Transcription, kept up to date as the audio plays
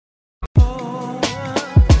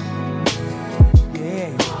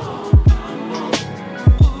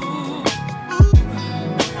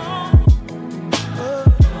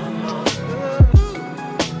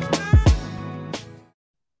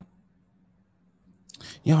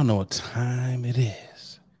Y'all know what time it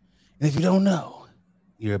is. And if you don't know,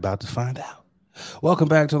 you're about to find out. Welcome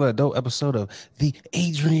back to another dope episode of the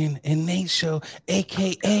Adrian and Nate Show,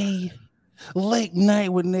 aka Late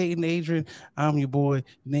Night with Nate and Adrian. I'm your boy,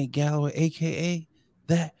 Nate Galloway, aka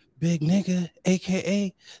that big nigga,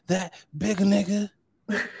 aka that big nigga.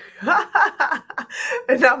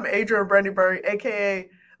 And I'm Adrian Brandyberry, aka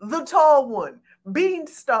the tall one,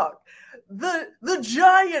 Beanstalk, the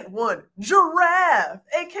giant one, Giraffe,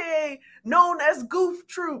 aka known as Goof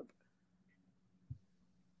Troop.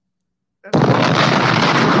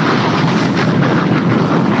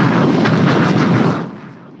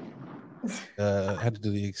 Had to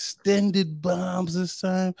do the extended bombs this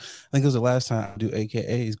time. I think it was the last time I do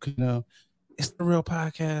AKAs. It's the real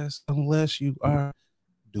podcast unless you are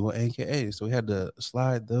doing AKA. So we had to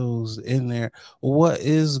slide those in there. What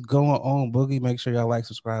is going on, Boogie? Make sure y'all like,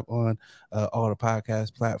 subscribe on all the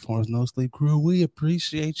podcast platforms. No Sleep Crew, we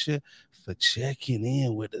appreciate you for checking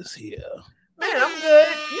in with us here. Man, I'm good.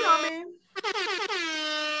 You know what I mean?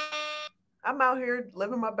 I'm out here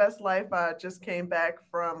living my best life. I just came back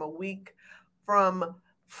from a week from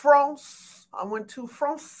France. I went to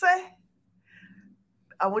France.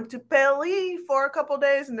 I went to Paris for a couple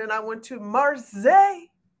days, and then I went to Marseille,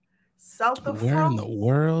 south of Where in France. the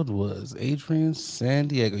world was Adrian San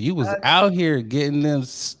Diego? You was Uh, out here getting them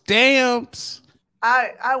stamps.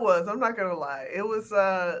 I was. I'm not gonna lie. It was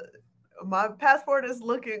my passport is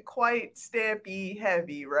looking quite stampy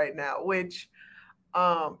heavy right now, which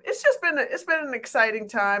it's been an exciting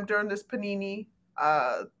time during this panini.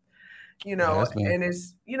 Uh Yeah, that's been and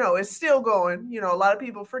it's still going. A lot of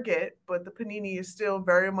people forget, but the panini is still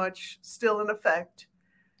very much still in effect.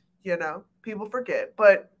 People forget,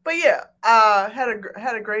 but yeah,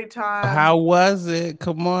 had a great time. How was it?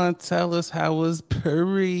 Come on, tell us how was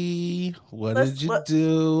Paris? What did Let's you let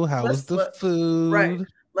do? How was let's the let Right. food?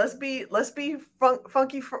 Let's be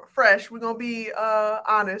funky fresh. We're gonna be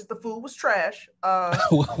honest. The food was trash.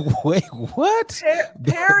 Wait, what?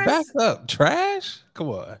 Back Paris, up, trash? Come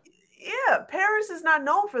on. yeah, Paris is not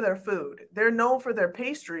known for their food. They're known for their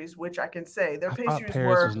pastries, which I can say their I thought pastries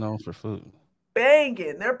Paris was were known for food.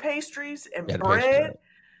 banging. Their pastries Yeah, and the pastries, bread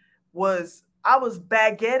was. I was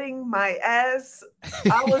baguetting my ass.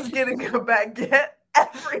 I was right? getting a baguette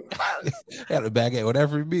every time. Had a baguette with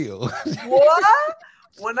every meal. What?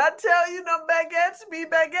 When I tell you them baguettes be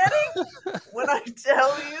baguetting, when I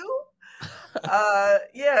tell you,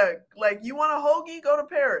 yeah, like you want a hoagie, go to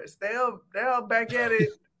Paris. They'll baguette it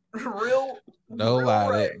real No real lie,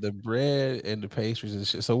 right. the bread and the pastries and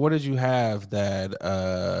shit. So, what did you have that's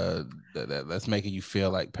making you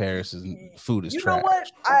feel like Paris's food is You know trash?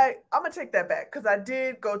 what? I'm gonna take that back because I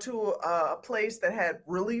did go to a place that had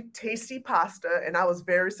really tasty pasta, and I was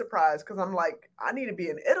very surprised because I'm like, I need to be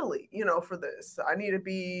in Italy, for this. I need to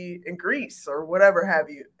be in Greece or whatever have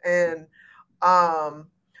you. And um,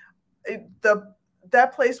 the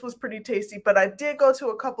that place was pretty tasty, but I did go to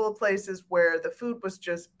a couple of places where the food was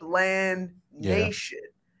just bland Yeah. nation.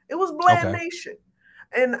 It was bland Okay. nation,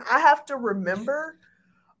 and I have to remember.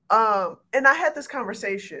 And I had this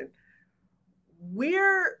conversation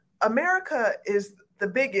we're America is the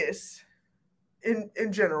biggest in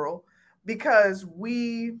general because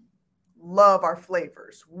we love our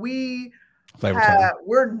flavors. Flavor Town.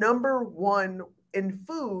 We're number one in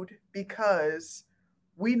food because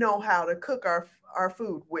we know how to cook our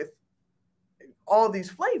food with all these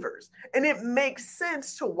flavors. And it makes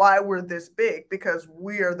sense to why we're this big because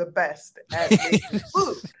we are the best at making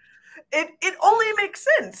food. It only makes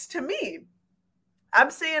sense to me. I'm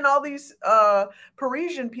seeing all these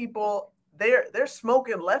Parisian people. They're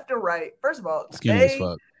smoking left and right. First of all, Skinny as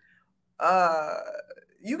fuck. uh,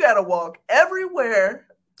 you got to walk everywhere.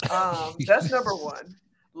 That's number one.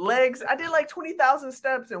 Legs. I did like 20,000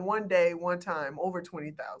 steps in one day, one time, over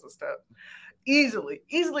 20,000 steps. Easily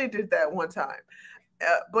did that one time.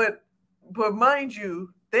 But mind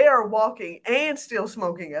you, they are walking and still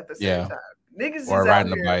smoking at the same Yeah. time. Niggas Or is out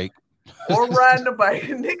riding a here bike. or riding a bike.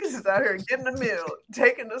 Niggas is out here getting a meal,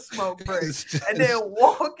 taking a smoke break, It's and then just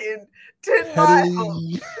walking 10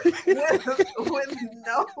 miles pedaling. with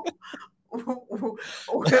no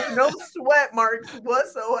with no sweat marks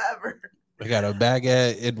whatsoever. I got a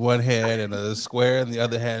baguette in one hand and a square in the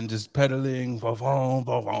other hand, just pedaling.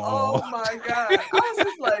 Oh my god. I was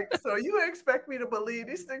just like, so you expect me to believe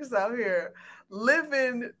these niggas out here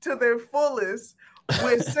living to their fullest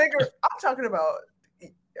with cigarette I'm talking about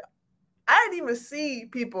I didn't even see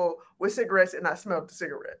people with cigarettes and I smelled the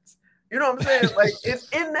cigarettes. You know what I'm saying? Like it's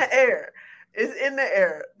in the air. It's in the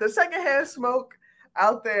air. The secondhand smoke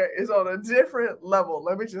out there is on a different level.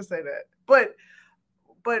 Let me just say that. But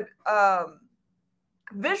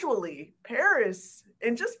visually, Paris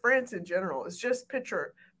and just France in general is just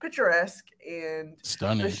picturesque, and the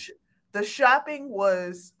Stunning. sh- the shopping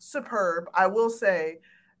was superb. I will say,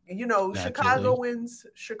 Naturally.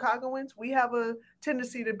 Chicagoans, we have a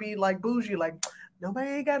tendency to be like bougie, like nobody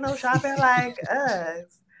ain't got no shopping like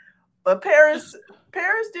us. But Paris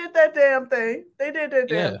did that damn thing. They did that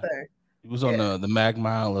Yeah. damn thing. It was on Yeah. the Mag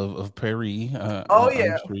Mile of Paris. Oh I'm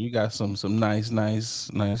yeah. sure you got some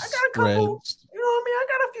I nice got a couple, threads. you know what I mean? I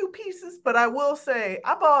got a few pieces, but I will say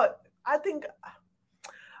I bought, I think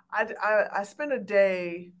I spent a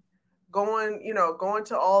day going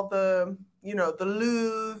to all the, the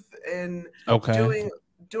Louvre and Okay. doing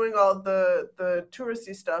doing all the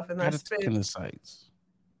touristy stuff, and I Got to take in spent the sights.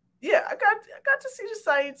 yeah, I got to see the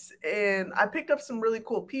sights, and I picked up some really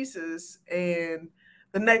cool pieces, and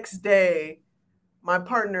the next day my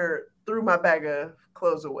partner threw my bag of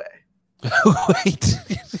clothes away Wait.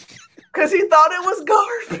 because he thought it was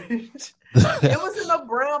garbage. It was in a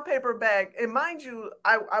brown paper bag. And mind you,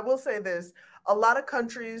 I will say this, a lot of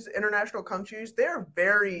countries, international countries, they're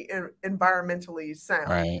very environmentally sound.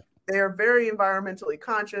 Right. They are very environmentally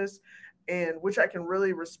conscious, and which I can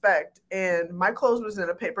really respect. And my clothes was in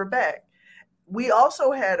a paper bag. We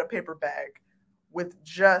also had a paper bag with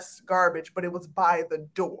just garbage, but it was by the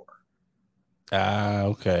door. Ah,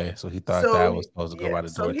 okay. So he thought So that was supposed to go yeah, by the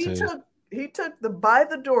so door too. he took the by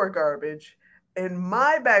the door garbage, and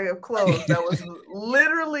my bag of clothes that was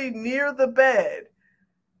literally near the bed,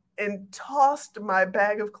 and tossed my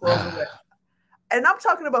bag of clothes away. Ah, And I'm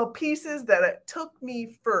talking about pieces that it took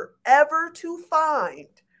me forever to find.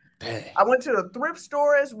 dang. I went to the thrift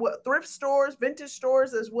stores, vintage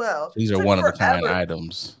stores as well. These are Took one of a kind forever.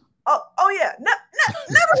 items. Oh yeah,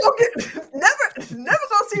 never go get, never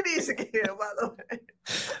go see these again. By the way,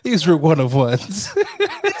 These were one of ones.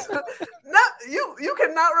 not you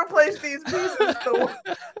cannot replace these pieces.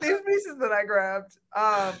 These pieces that I grabbed,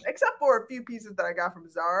 except for a few pieces that I got from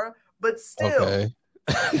Zara, but still Okay.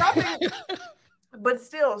 shopping. But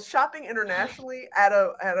still, shopping internationally at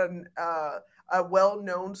a well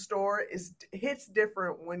known store hits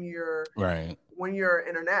different Right. when you're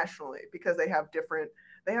internationally, because they have different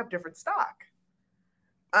stock.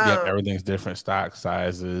 Yep. Um, Everything's different stock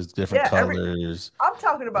sizes, different yeah, colors. I'm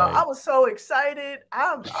talking about. I Like, was so excited.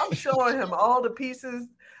 I'm showing him all the pieces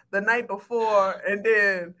the night before, and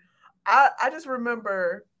then I just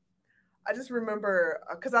remember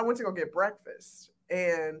because I went to go get breakfast,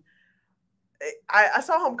 and I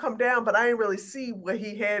saw him come down, but I didn't really see what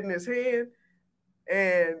he had in his hand.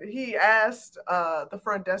 And he asked the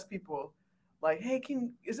front desk people, like, "Hey,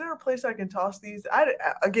 is there a place I can toss these?"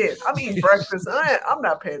 Again, I'm eating breakfast. I'm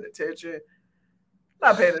not paying attention.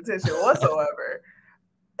 Not paying attention whatsoever.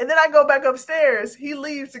 And then I go back upstairs. He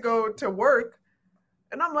leaves to go to work,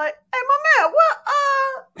 and I'm like, "Hey, my man,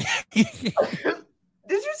 what?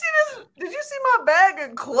 Did you see this? Did you see my bag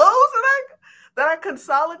of clothes that I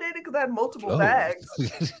consolidated because I had multiple clothes. bags?"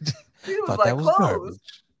 He was Thought that like, was "Clothes." garbage.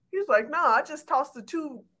 He was like, "No, I just tossed the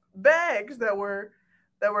two bags that were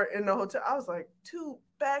in the hotel." I was like, "Two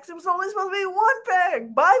bags? It was only supposed to be one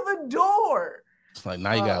bag by the door." It's like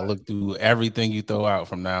now you Uh, gotta look through everything you throw out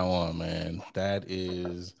from now on, man. That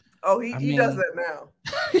is, oh, I he does mean, that now.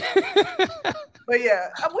 But yeah,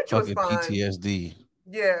 which was fucking fine. PTSD.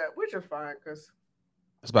 Yeah, which was fine because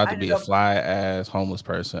It's about I to be ended a up fly ass homeless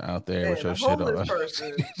person out there with and your a shit homeless on.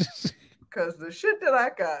 person. Because the shit that I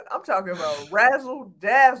got, I'm talking about razzle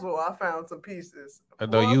dazzle. I found some pieces. I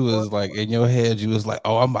know Boy, you boy, was like in your head, you was like,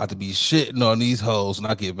 "Oh, I'm about to be shitting on these hoes when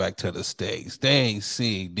I get back to the States. They ain't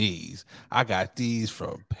seeing these. I got these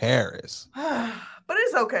from Paris." but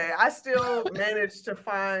it's okay. I still managed to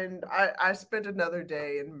find. I spent another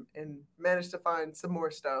day and managed to find some more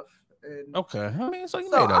stuff, and Okay, I mean, so you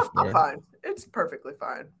so made up I'm for it. fine. It's perfectly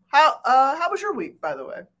fine. How was your week, by the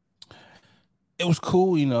way? It was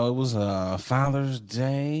cool, it was Father's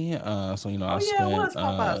Day. So Oh I yeah, it spent was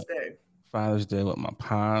Popeye's Day. Father's Day with my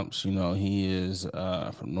pops. He is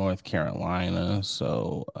from North Carolina.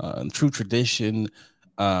 So in true tradition,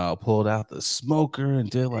 pulled out the smoker and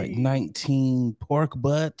did like Hey, 19 pork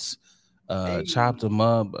butts. Chopped hey, them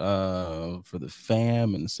up for the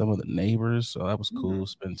fam and some of the neighbors. So that was mhm. cool.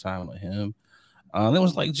 Spend time with him. It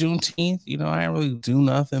was like Juneteenth. I didn't really do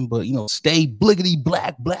nothing but stay bliggity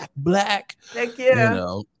black, black, black. Heck You yeah,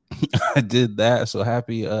 know, I did that. So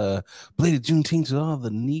happy belated Juneteenth to all the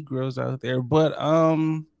Negroes out there. But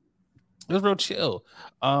it was real chill.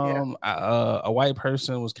 yeah. A white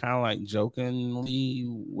person was kind of like jokingly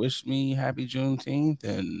wished me happy Juneteenth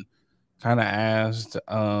and kind of asked,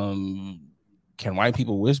 can white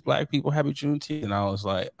people wish black people happy Juneteenth? And I was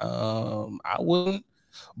like, I wouldn't,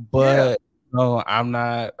 Yeah, but no, I'm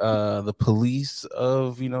not the police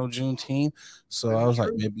of Juneteenth. So This I is was like,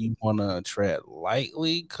 true. maybe you want to tread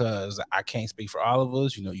lightly because I can't speak for all of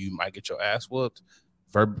us. You might get your ass whooped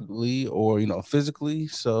verbally or physically.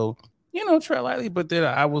 So tread lightly. But then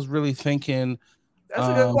I was really thinking, That's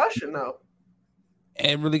a good um, question, though.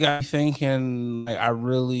 it really got me thinking. Like, I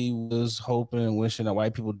really was hoping and wishing that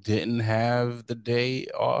white people didn't have the day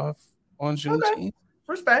off on Okay, Juneteenth.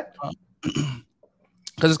 respect.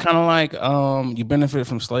 Because it's kind of like you benefit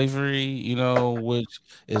from slavery, which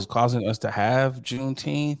is causing us to have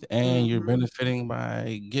Juneteenth, and you're Hmm. benefiting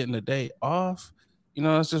by getting a day off.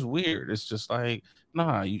 It's just weird. It's just like,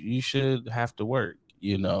 nah, you should have to work.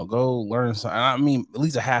 Go learn something. I mean, at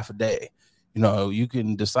least a half a day. You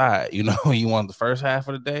can decide. You want the first half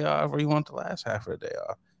of the day off, or you want the last half of the day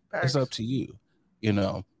off. It's up Facts. to you. You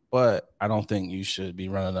know. But I don't think you should be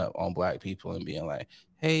running up on black people and being like,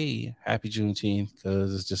 hey, happy Juneteenth,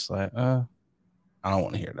 because it's just like, I don't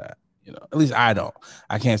want to hear that. At least I don't.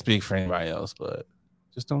 I can't speak for anybody else, but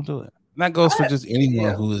just don't do it. And that goes for I, just anyone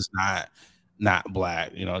yeah, who is not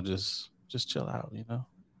black. Just chill out.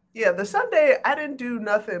 yeah. The Sunday I didn't do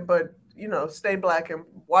nothing but stay black and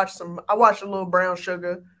watch some. I watched a little Brown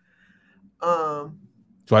Sugar. Um,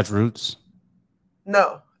 To watch Roots.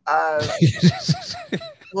 no, I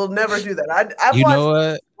will never do that. I've You know watched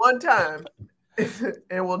it what? one time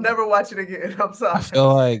and will never watch it again. I'm I sorry.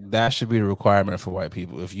 feel like that should be a requirement for white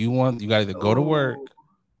people. If you want, you got to either go to Oh, work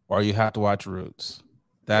or you have to watch Roots.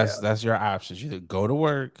 yeah. That's your options. You either go to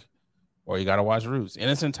work or you gotta watch Roots in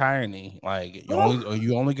its entirety. Like Oof.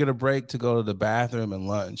 you only get a break to go to the bathroom and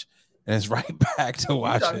lunch, and it's right back to You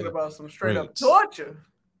talking watching about some straight up Roots. torture?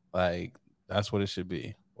 Like that's what it should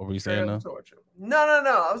be. What were you Straight saying up though? torture. No.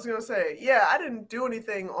 I was gonna say, yeah, I didn't do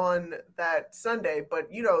anything on that Sunday, but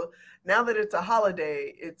now that it's a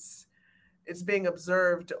holiday, it's being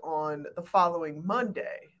observed on the following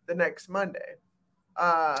Monday, the next Monday,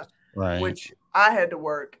 uh, Right. which I had to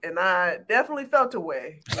work, and I definitely felt a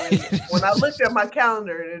way when I looked at my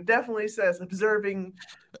calendar, and it definitely says observing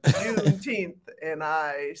Juneteenth, and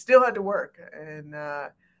I still had to work, and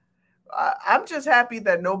I'm just happy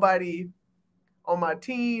that nobody on my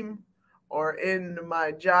team or in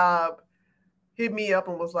my job hit me up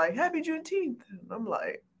and was like, "Happy Juneteenth." And I'm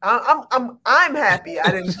like, I'm happy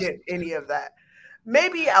I didn't get any of that.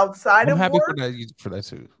 Maybe outside I'm of happy work, for that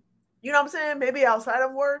too. you know what I'm saying? Maybe outside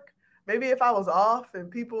of work, maybe if I was off and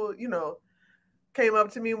people, came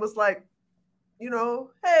up to me and was like,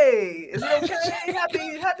 hey, is it okay?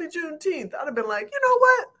 Happy Juneteenth. I'd have been like, you know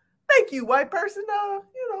what? Thank you, white person.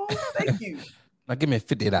 Thank you. Like, give me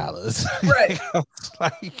 $50. Right.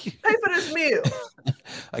 Like, Pay for this meal.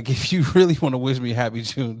 like if you really want to wish me happy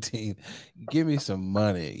Juneteenth, give me some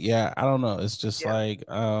money. Yeah, I don't know. It's just Yeah. like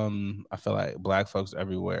I feel like black folks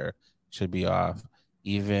everywhere should be off.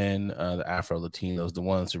 Even the Afro Latinos, the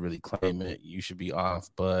ones who really claim it, you should be off.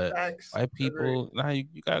 But Facts. white Agree. people, nah, you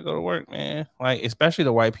gotta go to work, man. Like, especially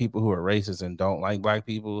the white people who are racist and don't like black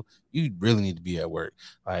people, you really need to be at work.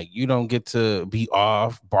 Like, you don't get to be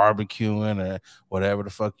off barbecuing or whatever the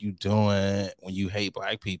fuck you doing when you hate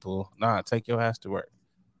black people. Nah, take your ass to work,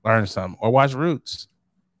 learn something, or watch Roots.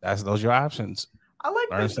 Those are your options. I like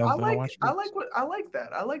Learn this. I something or like watch I Roots. like what I like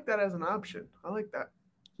that. I like that as an option. I like that.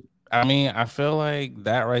 I mean, I feel like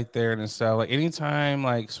that right there in itself, like anytime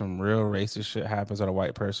like some real racist shit happens that a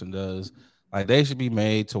white person does, like they should be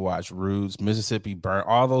made to watch Roots, Mississippi Burn,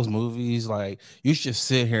 all those movies. Like you should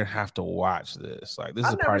sit here and have to watch this. Like this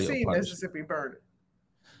is I've a never party of seen punishment. Mississippi Burning.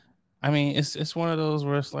 I mean, it's one of those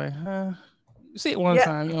where it's like, huh? You see it one Yeah,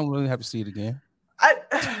 time, you don't really have to see it again.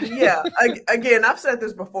 yeah. Again, I've said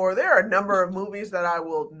this before. There are a number of movies that I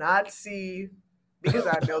will not see because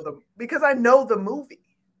I know them because I know the movie.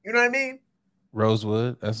 You know what I mean?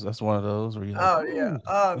 Rosewood, that's one of those where you're like, Oh yeah. ooh,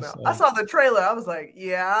 Oh it's no. I like saw the trailer. I was like,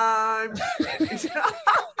 yeah, I'm straight.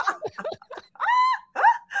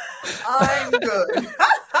 I'm good.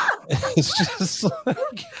 it's just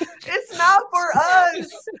like It's not for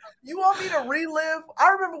us. You want me to relive? I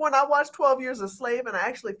remember when I watched 12 Years a Slave and I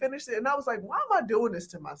actually finished it and I was like, why am I doing this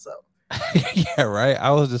to myself? yeah, right.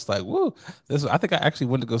 I was just like, whoa, this I think I actually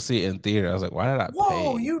went to go see it in theater. I was like, why did I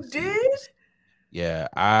Whoa, pay you to see did? this? Yeah,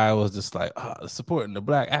 I was just like, supporting the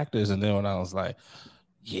black actors, and then when I was like,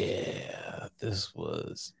 yeah, this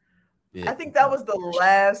was I bit think that was the much.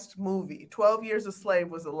 last movie. 12 Years a Slave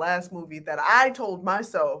was the last movie that I told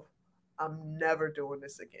myself, I'm never doing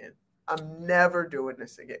this again. I'm never doing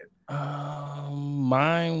this again.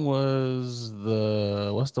 Mine was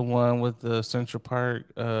what's the one with the Central Park?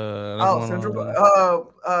 That Oh, one Central on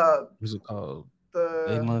uh what's it called?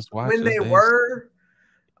 They the Must Watch When Us. They They Were.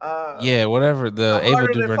 Yeah, whatever the A Ava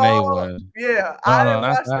Harder Than DuVernay Fall. one. Yeah, I No, didn't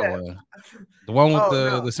not watch that that. one. The one with Oh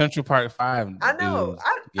no, the Central Park 5 I know. dudes.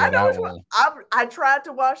 I Yeah, know that which one. one. I tried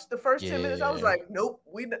to watch the first 10 minutes. I was Yeah. like, nope.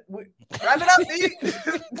 We wrap it up, B.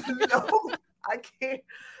 No, I can't.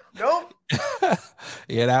 Nope.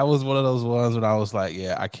 Yeah, that was one of those ones when I was like,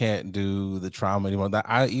 yeah, I can't do the trauma anymore. That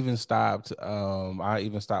I even stopped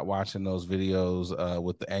watching those videos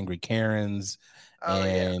with the angry Karens Oh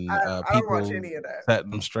yeah, and I don't watch people any of that.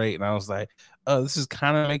 setting them straight. And I was like, oh, this is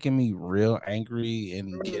kind of making me real angry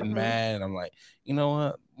and getting Mhm. mad. And I'm like, you know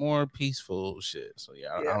what? More peaceful shit. So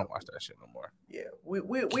yeah, I Yeah, don't watch that shit no more. yeah.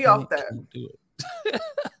 We off that. Can't do it.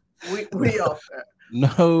 We off that.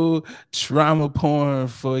 No trauma porn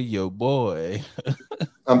for your boy.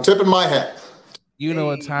 I'm tipping my hat. You know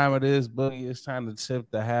what Hey, time it is, Boogie. It's time to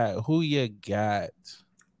tip the hat. Who you got?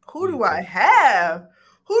 who do I have?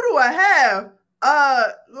 Who do I have?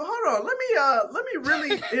 Hold on. Let me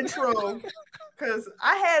really intro because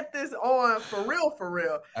I had this on for real, for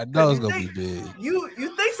real. I know it's You gonna be think big.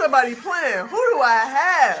 you think somebody playing? Who do I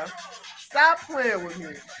have? Stop playing with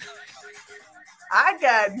me. I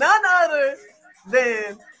got none other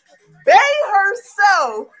than Bay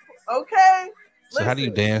herself. Okay. So how do you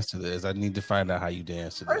Listen, dance to this? I need to find out how you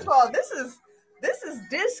dance to this. first of all, this is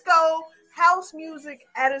disco house music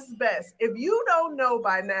at its best. If you don't know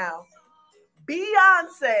by now,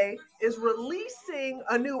 Beyonce is releasing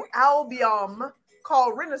a new album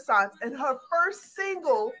called Renaissance, and her first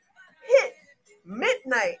single hit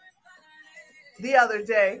midnight the other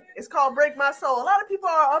day. It's called Break My Soul. A lot of people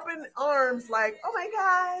are up in arms like, oh my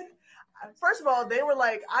God. First of all, they were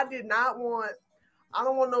like, I don't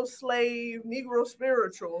want no slave Negro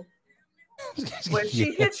spiritual. When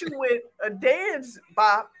she hit you with a dance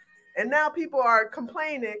bop, and now people are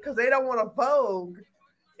complaining because they don't want to Vogue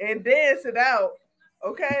and dance it out.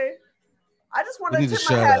 Okay, I just want to tip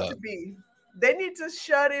my hat to B. They need to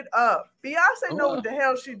shut it up. Beyonce know what the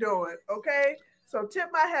hell she doing. Okay, so tip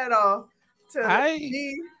my hat off to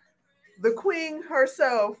B, the queen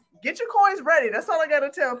herself. Get your coins ready. That's all I gotta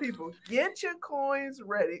tell people. Get your coins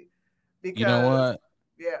ready. Because you know what?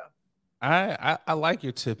 Yeah. I like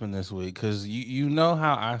your tipping this week because you know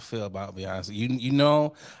how I feel about Beyonce. You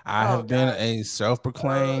know I have been a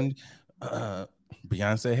self-proclaimed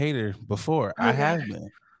Beyonce hater before. I have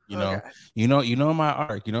been. You know my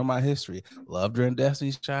arc. You know my history. Loved her in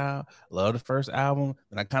Destiny's Child. Loved the first album.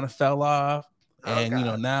 Then I kind of fell off,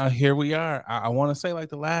 and now here we are. I want to say like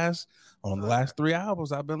the last 3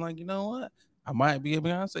 albums, I've been like, you know what? I might be a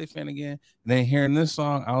Beyonce fan again. And then hearing this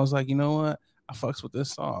song, I was like, you know what? I fucks with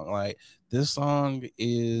this song. Like, this song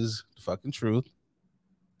is the fucking truth.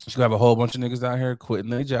 She's gonna have a whole bunch of niggas out here quitting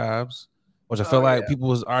their jobs, which I feel like people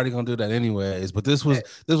was already gonna do that anyways. But this was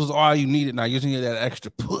all you needed. Now you just need that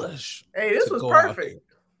extra push. Hey, this was perfect.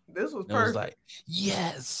 This was perfect. It was like,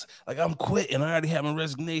 yes, like I'm quitting. I already have my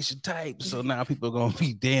resignation type. So now people are gonna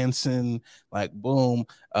be dancing like boom.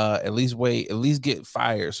 At least get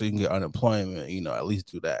fired so you can get unemployment. At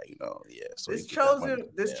least do that. Yeah. So this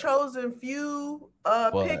chosen few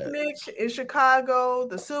picnic in Chicago,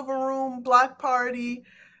 the Silver Room block party.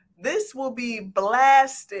 This will be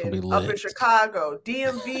blasted up in Chicago.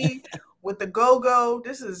 DMV with the go-go.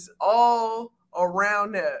 This is all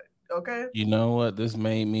around that. Okay. You know what? This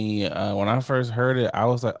made me when I first heard it, I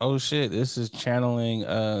was like, oh shit, this is channeling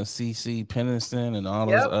CC Peniston and all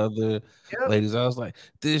those other ladies. I was like,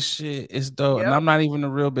 this shit is dope. And I'm not even a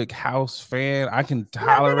real big house fan. I can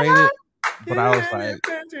tolerate it. But I was like,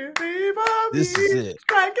 this is it.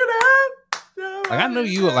 Like, I know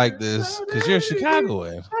you would like this because you're a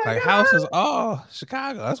Chicagoan. Like, house is all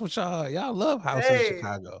Chicago. That's what y'all love house in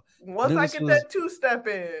Chicago. Once I get that two-step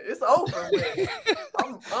in, it's over with.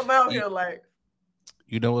 I'm out here like.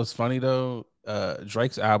 You know what's funny though?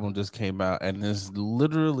 Drake's album just came out and it's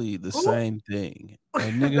literally the same thing.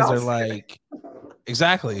 And niggas are like,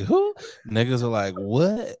 exactly. Who? Niggas are like,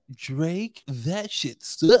 what? Drake? That shit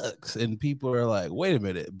sucks. And people are like, wait a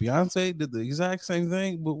minute. Beyonce did the exact same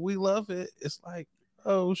thing, but we love it. It's like,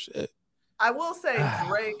 oh shit. I will say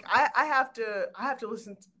Drake, I have to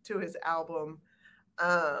listen to his album.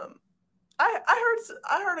 I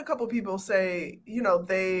heard a couple people say,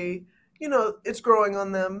 it's growing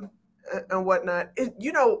on them and whatnot.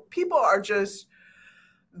 People are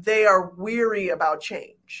they are weary about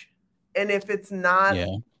change. And if it's not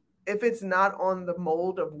on the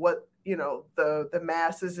mold of what, the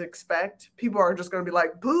masses expect, people are just going to be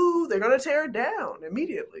like, boo, they're going to tear it down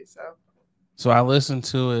immediately. So So I listened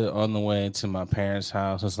to it on the way to my parents'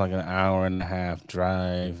 house. It's like an hour and a half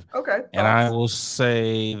drive. Okay. And I will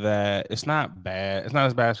say that it's not bad. It's not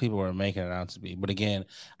as bad as people were making it out to be. But again,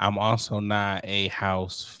 I'm also not a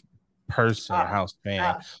house person or house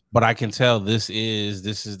fan. But I can tell there's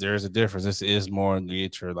a difference. This is more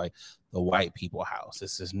geared to like the white people house.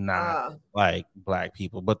 This is not like black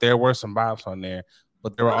people. But there were some bops on there.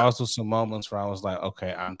 But there were also some moments where I was like,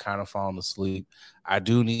 okay, I'm kind of falling asleep. I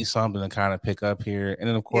do need something to kind of pick up here. And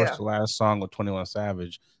then, of course, the last song with 21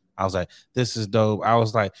 Savage, I was like, this is dope. I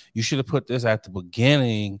was like, you should have put this at the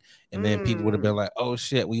beginning. And then people would have been like, oh,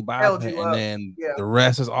 shit, we bought it. And then the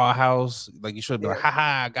rest is all house. Like, you should have been like,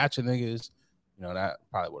 haha, I got you niggas. You know, that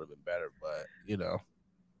probably would have been better. But, you know.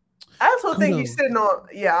 I also think he's sitting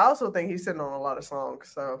on, a lot of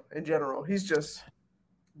songs. So, in general, he's just.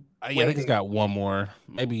 I think he's got one more,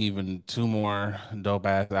 maybe even two more dope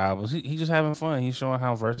ass albums. He's just having fun. He's showing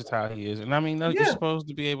how versatile he is, and I mean, you're supposed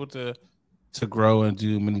to be able to grow and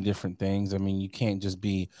do many different things. I mean, you can't just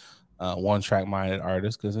be one track minded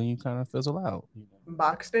artist because then you kind of fizzle out.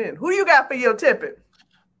 Boxed in. Who do you got for your tipping?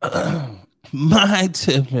 My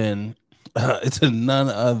tipping. It's none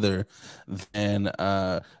other than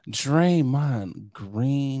Draymond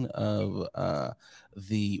Green of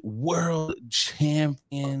the world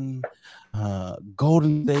champion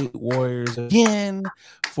Golden State Warriors again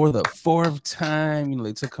for the fourth time. You know,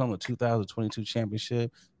 they took home the 2022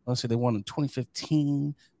 championship. Let's say they won in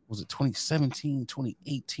 2015. Was it 2017,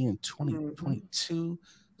 2018, and 2022?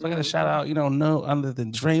 So I got to shout out, no other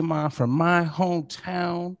than Draymond from my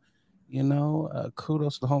hometown.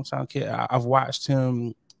 Kudos to the hometown kid. I've watched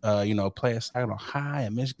him, play at Saginaw High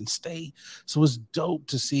and Michigan State. So it's dope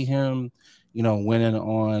to see him, winning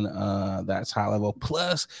on that high level.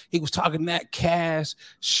 Plus, he was talking that cash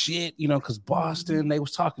shit, because Boston, they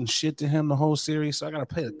was talking shit to him the whole series. So I got to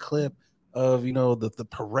play the clip of, the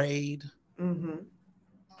parade.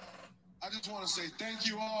 I just want to say thank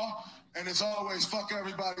you all. And as always, fuck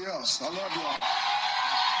everybody else. I love y'all.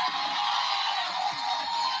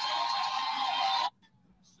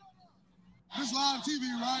 This live TV,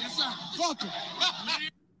 right? Fuck him.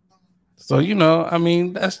 So, I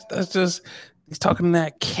mean, that's just, he's talking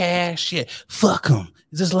that cash shit. Fuck him.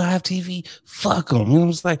 Is this live TV? Fuck him. And I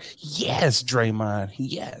was like, yes, Draymond.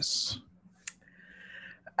 Yes.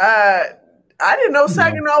 I didn't know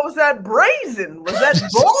Saginaw was that brazen. Was that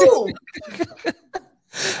bold?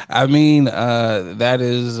 I mean,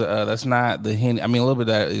 that's not the Henny. I mean, a little bit of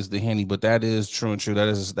that is the Henny, but that is true and true. That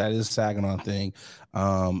is Saginaw thing.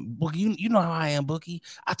 Bookie, you know how I am, Bookie.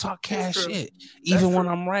 I talk cash shit. Even when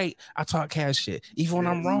I'm right, I talk cash shit. Even when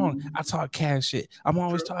I'm wrong, I talk cash shit. I'm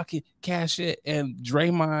always talking cash shit. And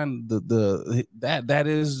Draymond, that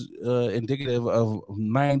is indicative of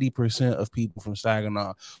 90% of people from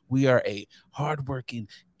Saginaw. We are a hardworking,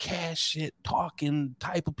 cash shit talking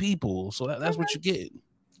type of people. So that's what you get.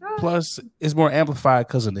 Plus, it's more amplified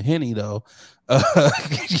because of the Henny, though. Henny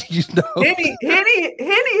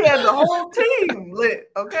has a whole team lit.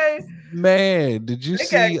 Okay, man, did you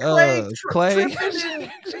see Clay?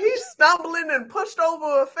 He's stumbling and pushed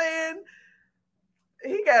over a fan.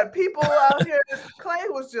 He got people out here. Clay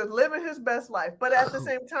was just living his best life, but at the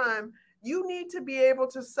same time, you need to be able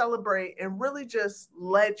to celebrate and really just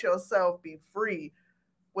let yourself be free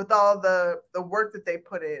with all the work that they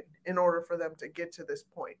put in order for them to get to this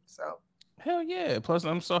point. So hell yeah. Plus,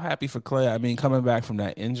 I'm so happy for Clay. I mean, coming back from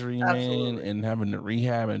that injury, man, and having to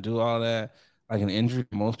rehab and do all that, like an injury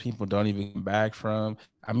most people don't even come back from.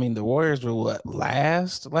 I mean, the Warriors were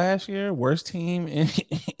last year, worst team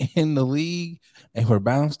in the league, and were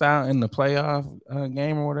bounced out in the playoff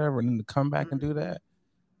game or whatever, and then to come back and do that.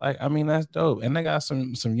 Like, I mean, that's dope. And they got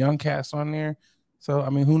some young cats on there. So,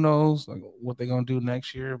 I mean, who knows what they're going to do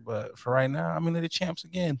next year. But for right now, I mean, they're the champs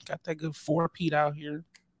again. Got that good 4-peat out here.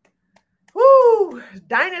 Woo!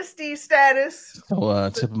 Dynasty status.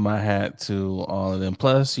 So, tipping my hat to all of them.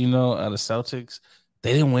 Plus, the Celtics,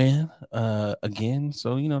 they didn't win again.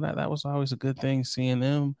 So, that was always a good thing, seeing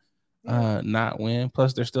them not win.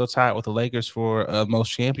 Plus, they're still tied with the Lakers for most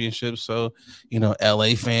championships. So,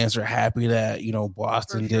 LA fans are happy that,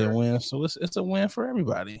 Boston didn't win. So, it's a win for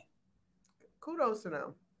everybody. Kudos to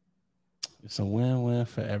them. It's a win-win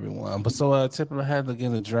for everyone. But so tipping my hat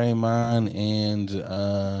again to Draymond and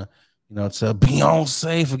to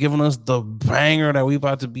Beyonce for giving us the banger that we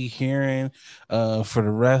about to be hearing for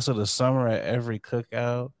the rest of the summer at every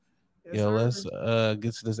cookout. Let's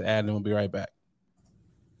get to this ad and we'll be right back.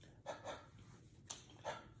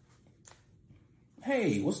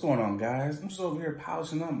 Hey, what's going on, guys? I'm just over here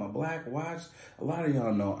polishing up my black watch. A lot of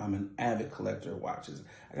y'all know I'm an avid collector of watches.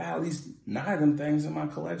 I got at least 9 of them things in my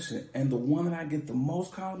collection, and the one that I get the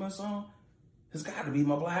most compliments on has got to be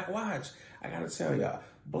my black watch. I got to tell y'all,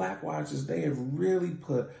 black watches, they have really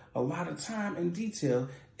put a lot of time and detail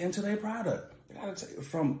into their product. I got to tell you,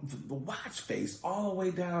 from the watch face all the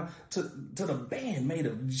way down to the band made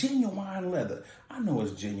of genuine leather. I know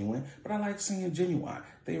it's genuine, but I like seeing genuine.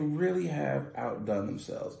 They really have outdone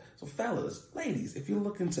themselves. So fellas, ladies, if you're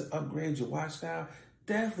looking to upgrade your watch style,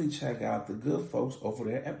 definitely check out the good folks over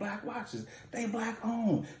there at Black Watches. They black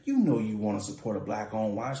owned. You know you want to support a black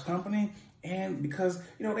owned watch company. And because,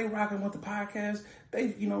 they rocking with the podcast,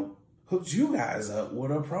 they, hooked you guys up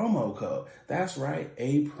with a promo code. That's right,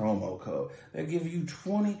 a promo code. They give you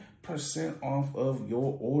 20% off of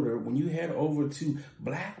your order when you head over to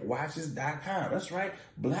blackwatches.com. That's right,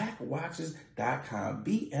 blackwatches.com,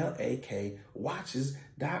 BLAK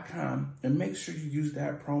watches.com, and make sure you use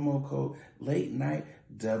that promo code Late Night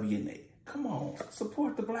WNA. Come on,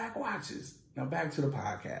 support the Black Watches. Now back to the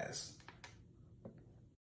podcast.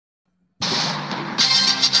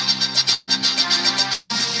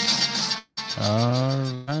 All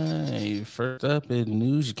right. First up in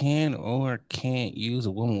news you can or can't use.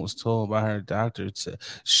 A woman was told by her doctor to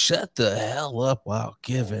shut the hell up while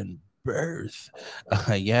giving birth.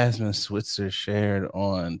 Yasmin Switzer shared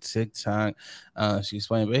on TikTok. She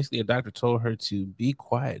explained basically a doctor told her to be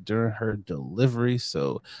quiet during her delivery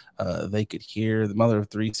so they could hear. The mother of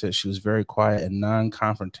 3 said she was very quiet and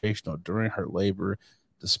non-confrontational during her labor,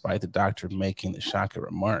 despite the doctor making the shocking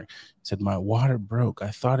remark. Said, my water broke. I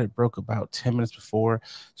thought it broke about 10 minutes before,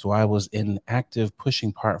 so I was in active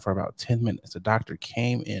pushing part for about 10 minutes. The doctor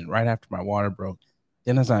came in right after my water broke.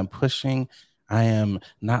 Then as I'm pushing, I am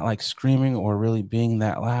not like screaming or really being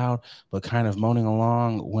that loud, but kind of moaning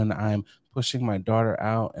along when I'm pushing my daughter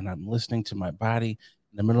out, and I'm listening to my body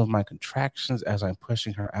in the middle of my contractions as I'm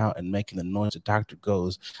pushing her out and making the noise. The doctor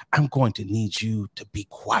goes, I'm going to need you to be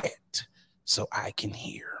quiet so I can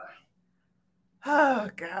hear. Oh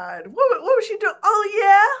God, what was she doing? Oh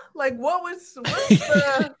yeah, like what's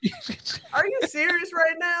the? Are you serious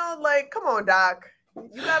right now? Like, come on, Doc,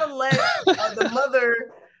 you gotta let the mother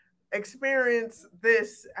experience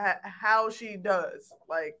this how she does.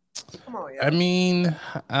 Like, come on, y'all. I mean,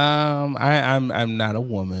 I'm not a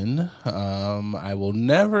woman. I will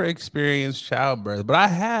never experience childbirth, but I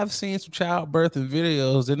have seen some childbirth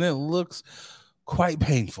videos, and it looks quite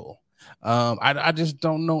painful. I just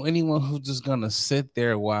don't know anyone who's just gonna sit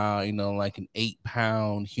there while like an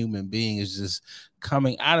 8-pound human being is just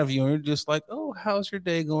coming out of you, and you're just like, oh, how's your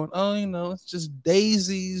day going? Oh, it's just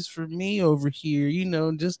daisies for me over here,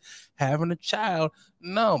 just having a child.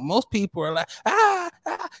 No, most people are like,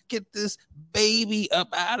 get this baby up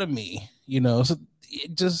out of me, so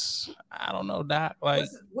it just, I don't know, Doc. Like,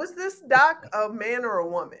 was this Doc a man or a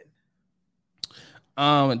woman?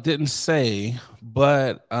 It didn't say,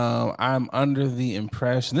 but I'm under the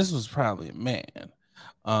impression this was probably a man.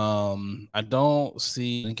 I don't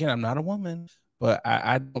see, again, I'm not a woman, but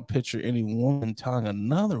I don't picture any woman telling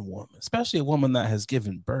another woman, especially a woman that has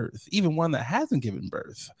given birth, even one that hasn't given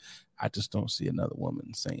birth. I just don't see another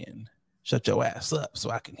woman saying, shut your ass up so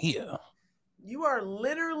I can hear. You are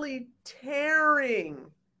literally tearing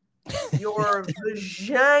your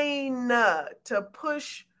vagina to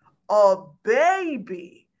push a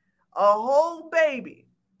baby, a whole baby,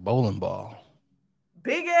 bowling ball,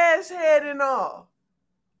 big ass head and all,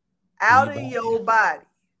 out of your body.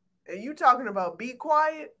 And you talking about be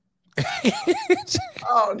quiet?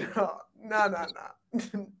 Oh no.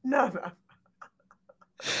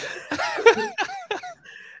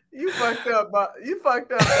 You fucked up, dog.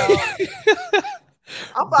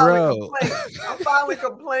 I'm filing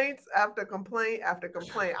complaints after complaint after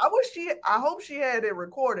complaint. I hope she had it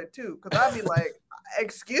recorded too, because I'd be like,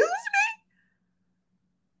 excuse me?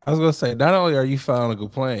 I was gonna say, not only are you filing a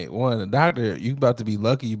complaint, one, the doctor, you about to be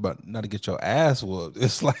lucky you about not to get your ass whooped.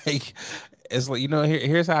 It's like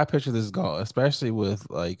here's how I picture this going, especially with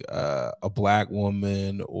like a black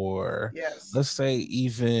woman, or let's say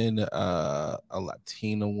even a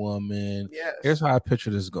Latina woman. Yes. Here's how I picture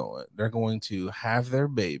this going. They're going to have their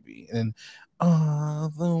baby, and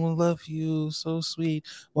oh, I love you, so sweet,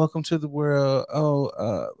 welcome to the world.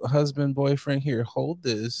 Oh, husband, boyfriend, here, hold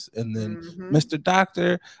this, and then Mr.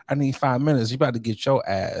 Doctor, I need 5 minutes. You about to get your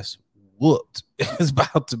ass whooped. It's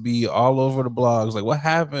about to be all over the blogs. Like, what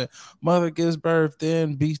happened? Mother gives birth,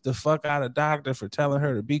 then beats the fuck out of doctor for telling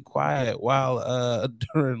her to be quiet while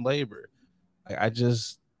during labor. Like, I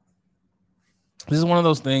just, This is one of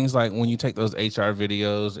those things like when you take those HR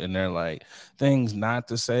videos and they're like things not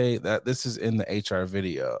to say, that this is in the HR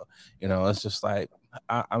video. You know, it's just like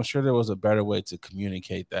I'm sure there was a better way to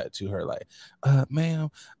communicate that to her, like, ma'am,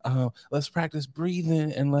 let's practice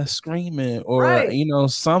breathing and less screaming, or Right. you know,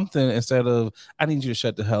 something, instead of I need you to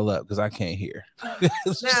shut the hell up because I can't hear.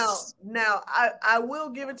 Now, I will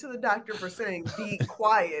give it to the doctor for saying be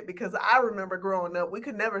quiet, because I remember growing up, we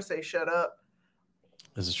could never say shut up.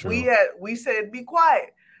 This is true. We said be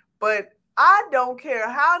quiet, but I don't care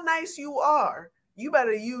how nice you are. You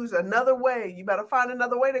better use another way. You better find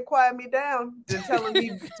another way to quiet me down than telling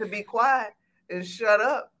me to be quiet and shut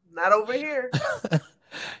up. Not over here.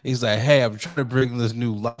 He's like, hey, I'm trying to bring this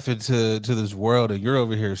new life into this world, and you're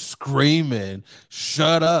over here screaming,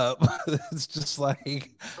 shut up. It's just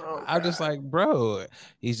like, I'm just like, bro.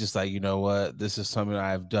 He's just like, you know what? This is something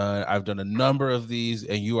I've done. I've done a number of these,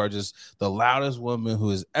 and you are just the loudest woman who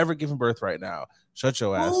has ever given birth right now. Shut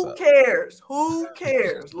your ass up. Who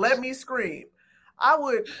cares? Let me scream. I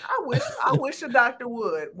wish a doctor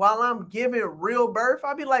would. While I'm giving real birth,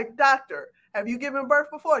 I'd be like, doctor, have you given birth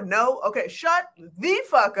before? No? Okay, shut the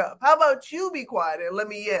fuck up. How about you be quiet and let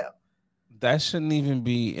me yell? That shouldn't even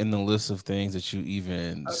be in the list of things that you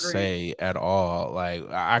even say at all. Like,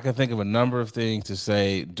 I can think of a number of things to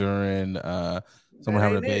say during someone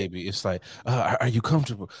having a baby. It's like, are you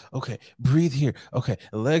comfortable? Okay, breathe here. Okay,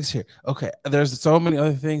 legs here. Okay, there's so many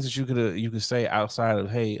other things that you could say outside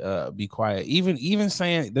of, hey, be quiet. Even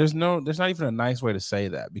saying there's not even a nice way to say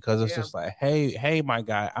that, because it's just like, hey, my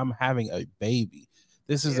guy, I'm having a baby.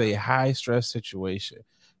 This is a high stress situation.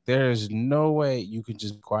 There's no way you can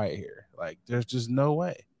just be quiet here. Like, there's just no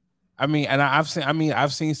way. I mean, and I've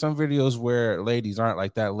seen some videos where ladies aren't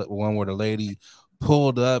like that. One where the lady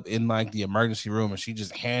pulled up in like the emergency room and she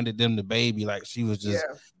just handed them the baby like she was just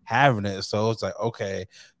having it. So it's like, okay,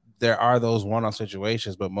 there are those one-off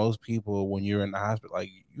situations, but most people, when you're in the hospital,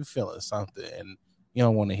 like, you feeling something and you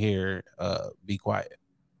don't want to hear be quiet.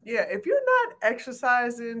 Yeah, if you're not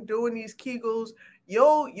exercising, doing these Kegels,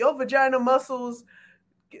 your vagina muscles,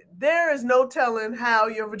 there is no telling how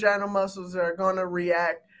your vaginal muscles are going to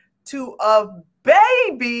react to a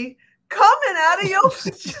baby coming out of your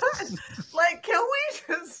vagina. Like, can we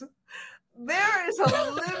just, there is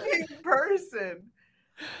a living person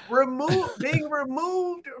being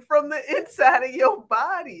removed from the inside of your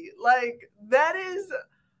body. Like, that is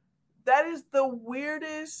the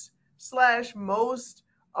weirdest / most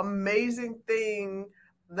amazing thing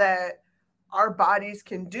that our bodies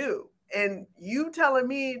can do. And you telling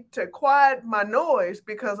me to quiet my noise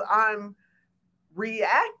because I'm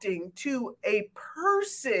reacting to a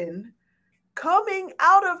person coming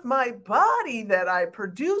out of my body that I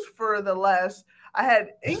produced for the last, I had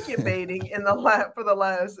incubating for the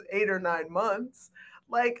last 8 or 9 months.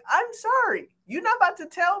 Like, I'm sorry, you're not about to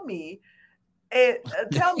tell me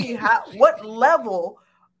what level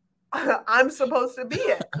I'm supposed to be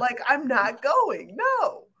at. Like, I'm not going.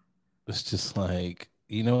 No. It's just like,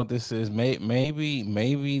 you know what this is?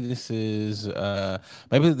 Maybe this is a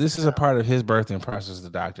part of his birthing process. The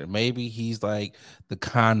doctor, maybe he's like the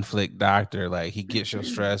conflict doctor. Like, he gets your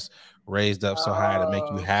stress raised up so high to make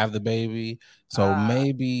you have the baby. So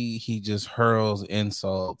maybe he just hurls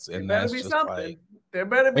insults, and that's just something. Like, there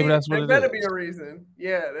better be a reason.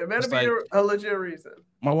 Yeah, there better be a legit reason.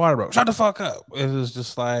 My water broke. Shut the fuck up. It was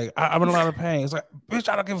just like, I'm in a lot of pain. It's like, bitch,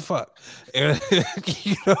 I don't give a fuck. And,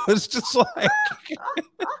 you know, it's just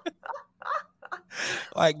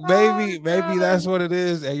like maybe that's what it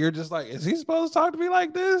is. And you're just like, is he supposed to talk to me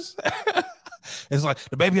like this? It's like,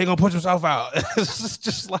 the baby ain't gonna push himself out. It's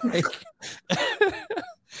just like,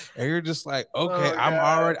 and you're just like, okay,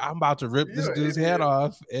 I'm about to rip this dude's head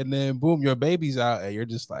off, and then boom, your baby's out, and you're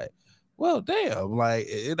just like, well, damn, like,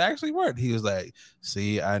 it actually worked. He was like,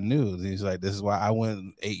 see, I knew. He's like, this is why I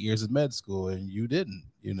went 8 years of med school and you didn't,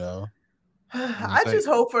 you know. I just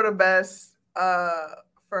hope for the best for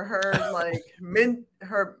her, like,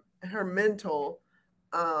 her mental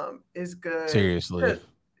is good. Seriously.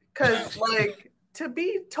 Because, like, to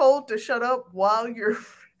be told to shut up while you're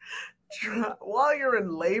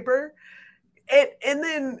in labor, and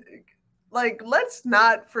then, like, let's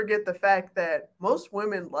not forget the fact that most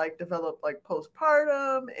women, like, develop, like,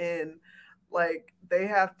 postpartum, and, like,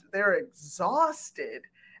 they're exhausted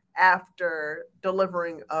after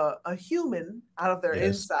delivering a human out of their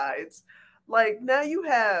insides. Like, now you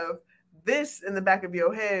have this in the back of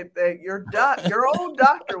your head that your own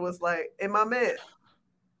doctor was like, hey, my man,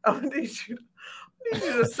 I need you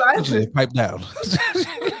to silence. Pipe down.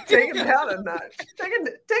 Take it down a notch. Take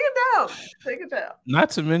it down. Not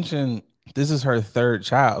to mention, this is her third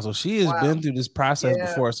child. So she has Wow. been through this process Yeah.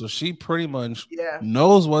 before. So she pretty much Yeah.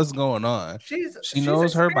 knows what's going on. She's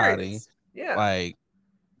knows her body. experienced. Yeah. Like,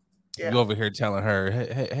 Yeah. you over here telling her,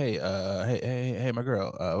 hey, my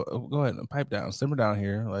girl, go ahead and pipe down, simmer down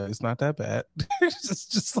here. Like, it's not that bad. It's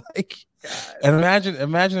just like, God. and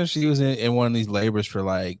imagine if she was in one of these labors for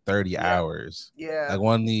like 30 hours. Yeah. Like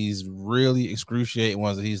one of these really excruciating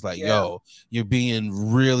ones that he's like, Yeah. yo, you're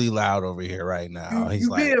being really loud over here right now. He's you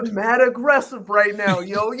like, being mad aggressive right now,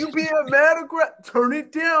 yo. You being mad aggressive. Turn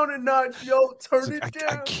it down a notch, yo. Turn it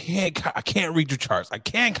down. I can't read your charts. I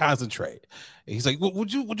can't concentrate. And he's like, well,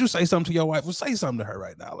 would you say something to your wife? Well, say something to her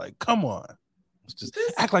right now. Like, come on. Just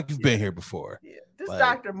act like you've been here before. Yeah. This like,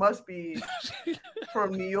 doctor must be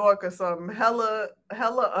from New York or something. Hella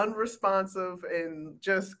unresponsive and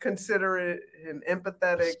just considerate and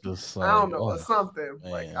empathetic. Like, I don't know, or something.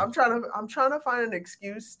 Man. Like I'm trying to find an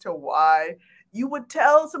excuse to why you would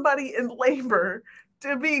tell somebody in labor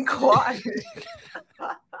to be quiet.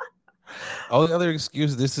 Only other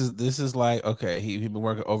excuse. This is like, okay, he been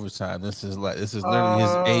working overtime. This is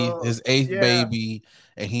literally his eighth baby,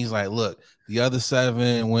 and he's like, look, the other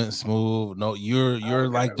 7 went smooth. No, you're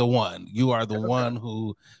like the one. You are the one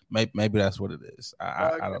who maybe that's what it is.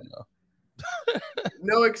 I don't know.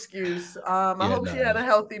 No excuse. I hope she had a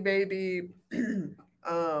healthy baby. And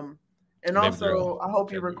baby also girl. I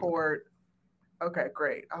hope you record. Okay,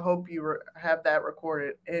 great. I hope you have that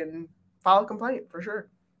recorded and file a complaint for sure.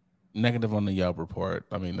 Negative on the Yelp report.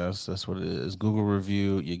 I mean, that's what it is. Google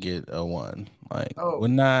review, you get a 1. Like,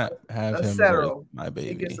 would not have him settle. My baby.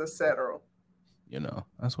 He gets a settle. You know,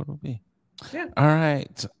 that's what it'll be. Yeah. All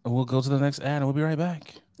right, we'll go to the next ad, and we'll be right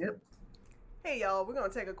back. Yep. Hey, y'all. We're gonna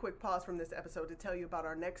take a quick pause from this episode to tell you about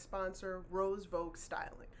our next sponsor, Rose Vogue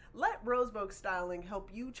Styling. Let Rose Vogue Styling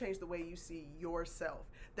help you change the way you see yourself.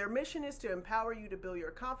 Their mission is to empower you to build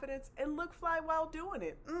your confidence and look fly while doing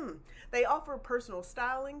it. They offer personal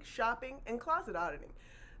styling, shopping, and closet auditing.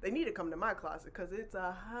 They need to come to my closet because it's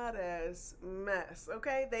a hot ass mess,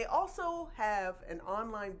 okay? They also have an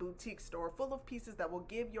online boutique store full of pieces that will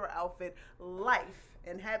give your outfit life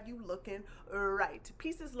and have you looking right.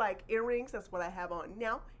 Pieces like earrings, that's what I have on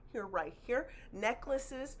now, right here,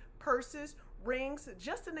 necklaces, purses, rings,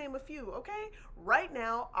 just to name a few, okay? Right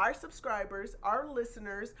now, our subscribers, our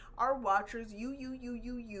listeners, our watchers, you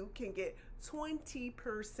can get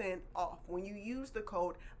 20% off when you use the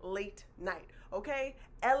code LATE NIGHT, okay?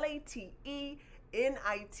 LATENITE.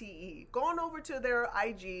 Go on over to their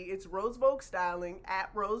IG. It's Rose Vogue Styling,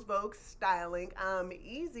 at Rose Vogue Styling.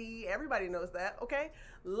 Easy. Everybody knows that, okay?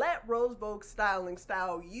 Let Rose Vogue Styling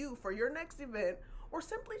style you for your next event, or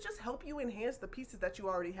simply just help you enhance the pieces that you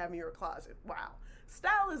already have in your closet. Wow.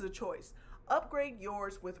 Style is a choice. Upgrade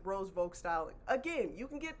yours with Rose Vogue Styling. Again, you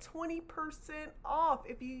can get 20% off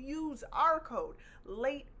if you use our code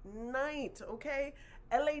LATE NIGHT, okay?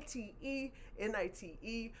 LATENITE.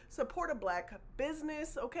 Support a Black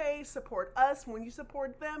business, okay? Support us. When you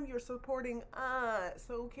support them, you're supporting us,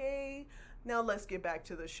 okay? Now let's get back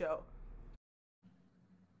to the show.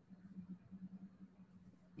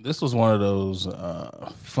 This was one of those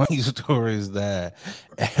funny stories that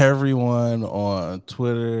everyone on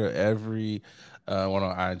Twitter, every one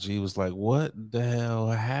on IG was like, what the hell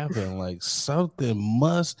happened? Like, something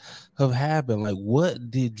must have happened. Like, what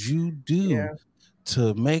did you do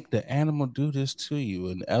to make the animal do this to you?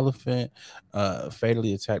 An elephant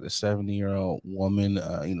fatally attacked a 70-year-old woman.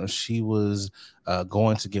 She was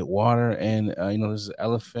going to get water, and this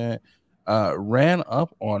elephant ran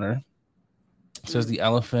up on her. Says the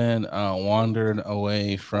elephant wandered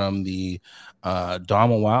away from the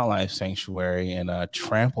Dharma Wildlife Sanctuary and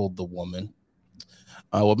trampled the woman.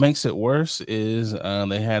 What makes it worse is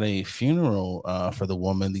they had a funeral for the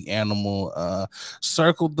woman. The animal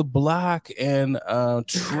circled the block and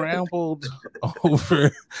trampled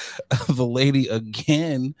over the lady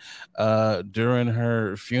again during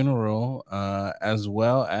her funeral, as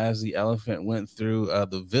well as the elephant went through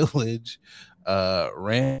the village,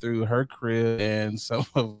 ran through her crib and some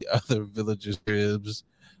of the other villagers' cribs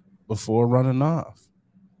before running off.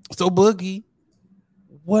 So, Boogie,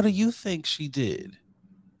 what do you think she did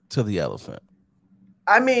to the elephant?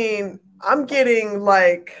 I mean, I'm getting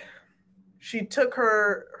like she took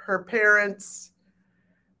her parents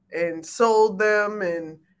and sold them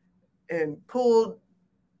and pulled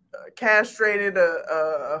castrated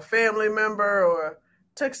a family member, or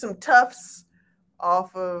took some tufts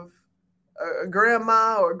off of a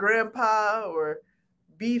grandma or grandpa, or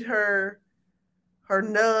beat her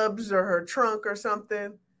nubs or her trunk or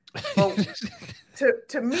something. But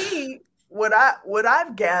to me, what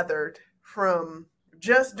I've gathered from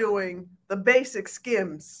just doing the basic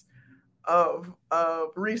skims of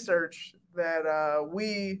research that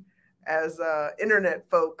we as internet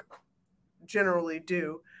folk generally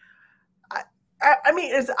do. I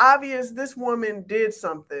mean, it's obvious this woman did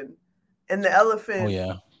something, and the elephant Oh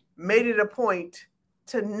yeah. made it a point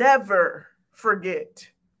to never forget.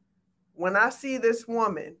 When I see this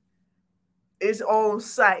woman, it's on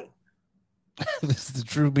site. This is the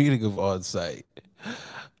true meaning of on site.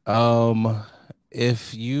 Um,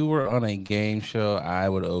 if you were on a game show, I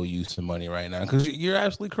would owe you some money right now because you're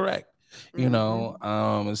absolutely correct. You know,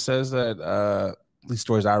 it says that these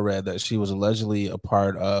stories I read that she was allegedly a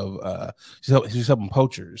part of she was helping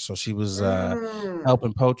poachers, so she was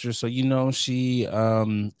helping poachers. So you know, she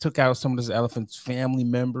took out some of this elephant's family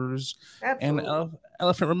members, and Absolutely. the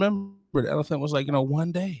elephant remembered. The elephant was like, you know,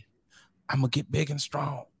 one day I'm gonna get big and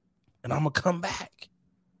strong, and I'm gonna come back,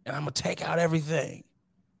 and I'm gonna take out everything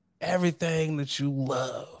that you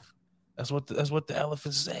love. That's what the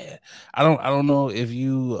elephant said. I don't know if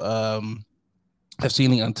you have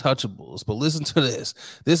seen the Untouchables, but listen to this.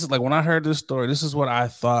 This is like when I heard this story, this is what I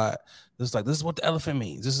thought. This is what the elephant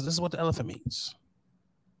means. This is what the elephant means.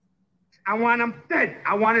 I want him dead.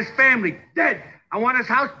 I want his family dead. I want his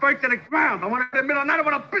house burnt to the ground. I want him in the middle of the night. I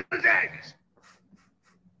want to put his eggs.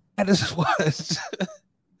 That is what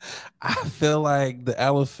I feel like the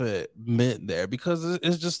elephant meant there, because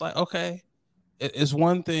it's just like, okay, it's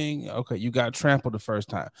one thing. Okay, you got trampled the first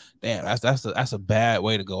time. Damn, that's a bad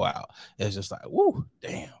way to go out. It's just like, woo,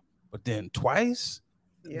 damn. But then twice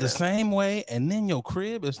the same way, and then your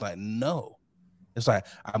crib, it's like, no. It's like,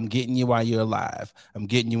 I'm getting you while you're alive. I'm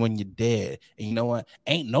getting you when you're dead. And you know what?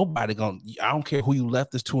 Ain't nobody gonna, I don't care who you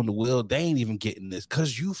left this to in the will, they ain't even getting this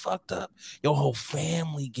because you fucked up. Your whole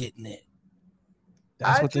family getting it.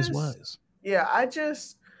 That's what this was. Yeah, I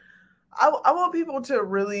want people to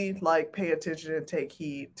really like pay attention and take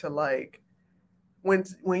heed to like when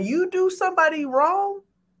you do somebody wrong,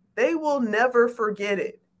 they will never forget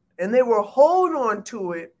it. And they will hold on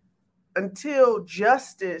to it until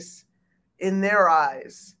justice in their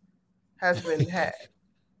eyes has been had.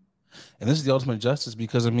 And this is the ultimate justice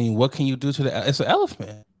because, I mean, what can you do to it's an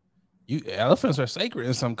elephant. Elephants are sacred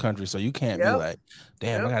in some countries, so you can't be like,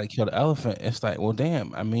 damn, I gotta kill the elephant. It's like, well,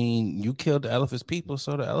 damn, I mean, you killed the elephant's people,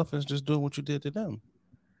 so the elephant's just doing what you did to them.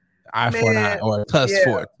 Eye for an eye, or a tusk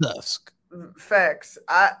for a tusk. Facts.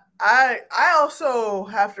 I also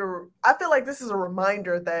have to, I feel like this is a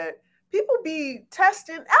reminder that people be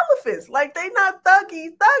testing elephants like they not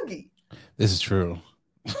thuggy. This is true.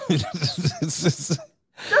 Just because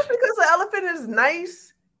the elephant is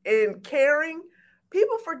nice and caring,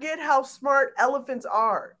 people forget how smart elephants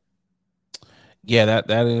are. Yeah,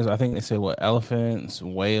 that is. I think they say what elephants,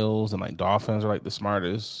 whales, and like dolphins are like the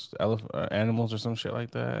smartest animals or some shit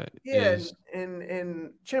like that. Yeah,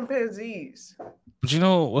 and chimpanzees. But you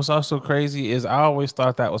know what's also crazy is I always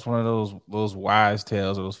thought that was one of those wise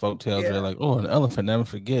tales or those folk tales where like, oh, an elephant never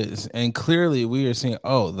forgets. And clearly we are seeing,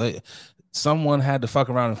 someone had to fuck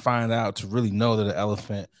around and find out to really know that an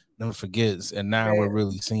elephant never forgets, and now we're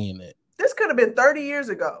really seeing it. This could have been 30 years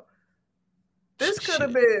ago. This could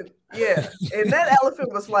have been, and that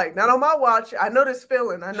elephant was like, not on my watch. I know this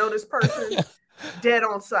feeling. I know this person dead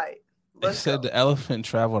on sight. They said the elephant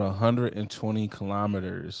traveled 120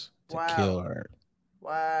 kilometers to kill her.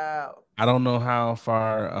 Wow. I don't know how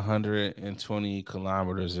far 120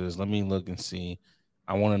 kilometers is. Let me look and see.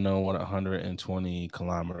 I want to know what 120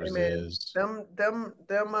 kilometers is.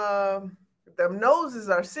 Them noses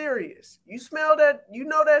are serious. You smell that, you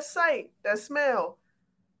know that sight, that smell.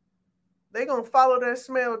 They gonna follow that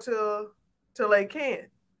smell till they can.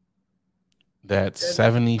 That's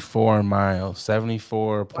 74 miles,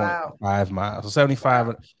 74.5 miles. So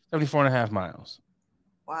 74 and a half miles.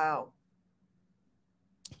 Wow.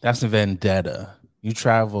 That's a vendetta. You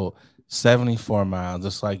travel 74 miles.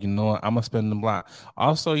 It's like, you know what? I'm going to spend the block.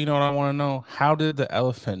 Also, you know what I want to know? How did the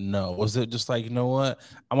elephant know? Was it just like, you know what?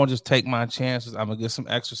 I'm going to just take my chances. I'm going to get some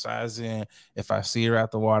exercise in. If I see her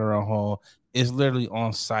at the watering hole, it's literally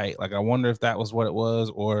on site. Like, I wonder if that was what it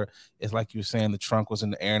was, or it's like you were saying, the trunk was in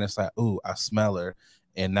the air and it's like, ooh, I smell her.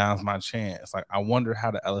 And now's my chance. Like, I wonder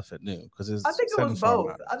how the elephant knew. Because I think it was both.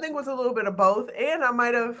 Miles. I think it was a little bit of both. And I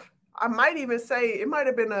might even say it might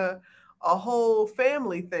have been a whole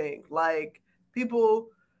family thing. Like people,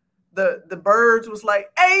 the birds was like,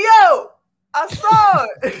 hey yo, I saw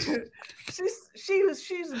it.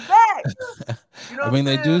 she's back. You know I mean,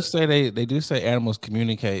 they do say animals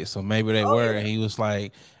communicate, so maybe they were. Yeah. And he was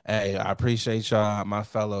like, hey, I appreciate y'all, my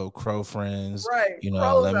fellow crow friends. Right. You know,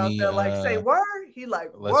 Crows let out me there, like say word. He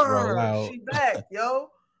like, let's word, roll out. She back, yo.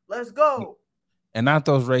 Let's go. And not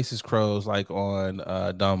those racist crows like on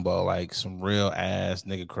Dumbo, like some real ass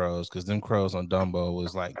nigga crows, because them crows on Dumbo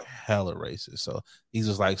was like hella racist. So these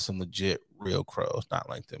was like some legit real crows, not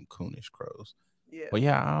like them coonish crows. Yeah. But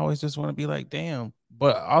yeah, I always just want to be like, damn.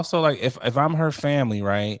 But also, like, if I'm her family,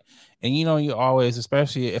 right? And you know, you always,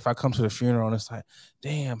 especially if I come to the funeral and it's like,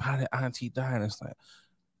 damn, how did Auntie die? And it's like,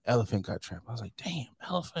 elephant got trampled. I was like, damn,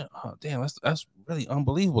 elephant. Oh, damn, that's really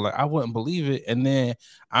unbelievable. Like, I wouldn't believe it. And then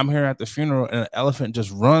I'm here at the funeral and an elephant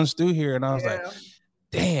just runs through here. And I was like,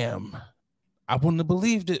 damn, I wouldn't have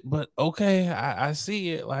believed it. But okay, I see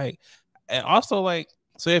it. Like, and also, like,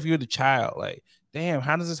 say if you're the child, like, damn,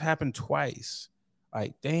 how does this happen twice?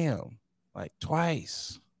 Like, damn, like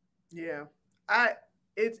twice. Yeah.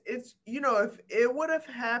 It's you know, if it would have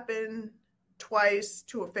happened twice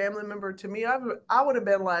to a family member, to me, I would have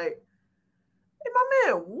been like, hey, my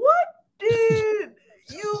man, what did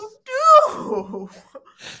you do?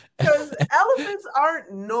 Because elephants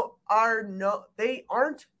they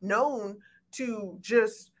aren't known to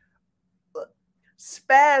just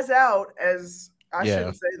spaz out, as I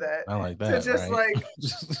shouldn't say that. I like that. To just right?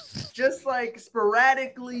 just like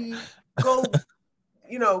sporadically go,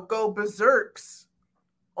 go berserks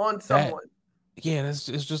on someone. Yeah, it's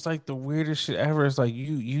just like the weirdest shit ever. It's like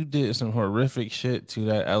you did some horrific shit to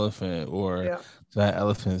that elephant or to that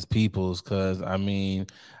elephant's peoples. Because I mean,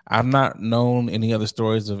 I've not known any other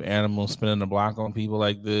stories of animals spinning the block on people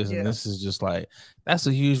like this, and this is just like that's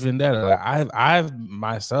a huge vendetta. Like I've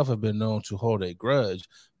myself have been known to hold a grudge,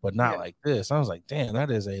 but not like this. I was like, damn, that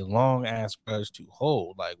is a long ass grudge to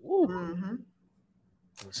hold. Like, woo. Mm-hmm.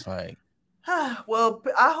 It's like, well,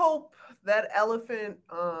 I hope that elephant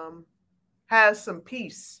has some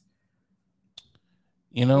peace.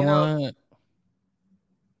 You know what?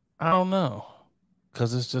 I don't know,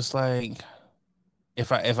 because it's just like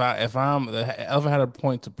if I'm the elephant had a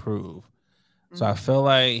point to prove, so I feel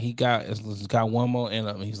like he's got one more in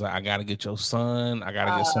him. He's like, I gotta get your son. I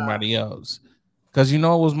gotta get somebody else, because it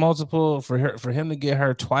was multiple for him to get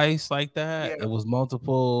her twice like that. It was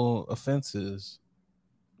multiple offenses,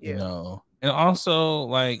 and also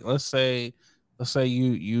like let's say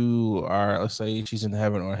you are, let's say she's in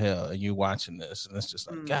heaven or hell and you're watching this and it's just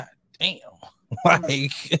like, God damn,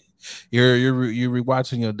 like you're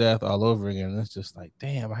rewatching your death all over again. And it's just like,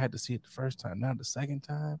 damn, I had to see it the first time, not the second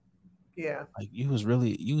time. Yeah. Like you was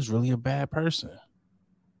really a bad person.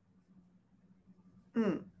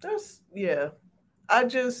 I just,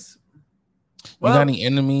 you got any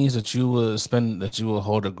enemies that you would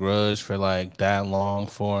hold a grudge for like that long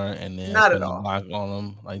for, and then not spend at all. a block on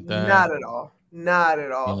them like that? Not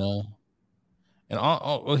at all. And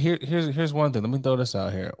here's one thing. Let me throw this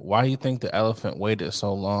out here. Why do you think the elephant waited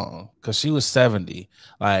so long? Because she was 70.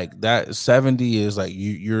 Like that 70 is like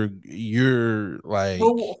you're like.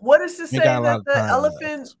 Well, what is to say that the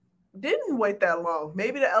elephant didn't wait that long?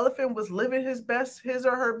 Maybe the elephant was living his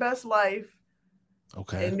or her best life.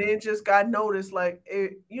 Okay. And then just got noticed, like,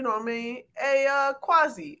 you know what I mean? Hey,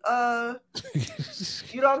 Quasi,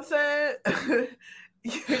 you know what I'm saying?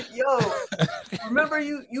 Yo, remember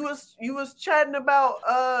you was chatting about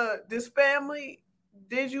this family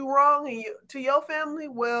did you wrong to your family?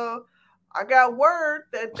 Well, I got word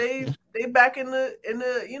that they back in the in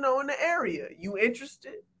the area. You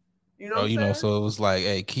interested? You know what I'm saying? So it was like,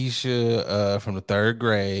 hey, Keisha from the 3rd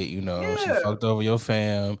grade, she fucked over your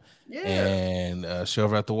fam. And she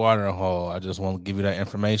over at the watering hole. I just want to give you that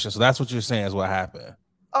information. So that's what you're saying is what happened.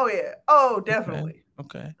 Oh yeah. Oh, definitely.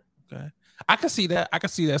 Okay. I can see that.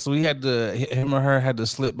 So him or her had to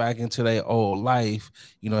slip back into their old life.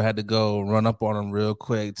 Had to go run up on them real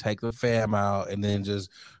quick, take the fam out, and then just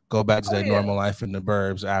go back to their normal life in the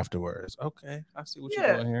burbs afterwards. Okay, I see what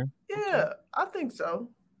you're doing here. Yeah, okay. I think so.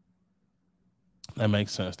 That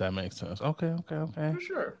makes sense. Okay. For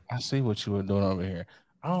sure. I see what you were doing over here.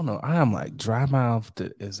 I don't know. I am like dry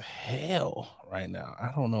mouthed as hell right now.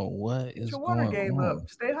 I don't know what is going on. Get your water game up.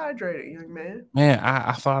 Stay hydrated, young man. Man,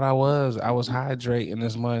 I thought I was hydrating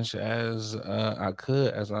as much as I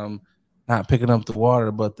could, as I'm not picking up the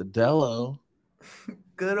water, but the Dello.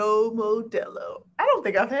 Good old Modelo. I don't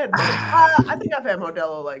think I've had I think I've had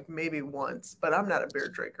Modelo like maybe once, but I'm not a beer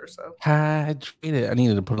drinker, so. Hydrated. I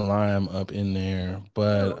needed to put a lime up in there,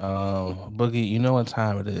 but Boogie, you know what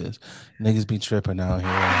time it is. Niggas be tripping out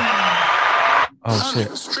here. Oh shit,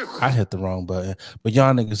 I hit the wrong button. But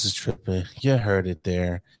y'all niggas is tripping. You heard it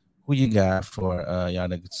there. Who you got for y'all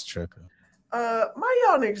niggas is tripping? My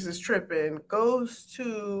y'all niggas is tripping goes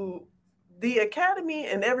to the Academy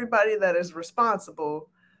and everybody that is responsible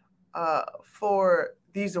for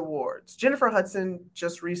these awards. Jennifer Hudson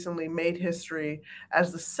just recently made history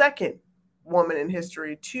as the second woman in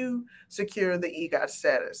history to secure the EGOT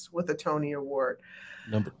status with a Tony Award.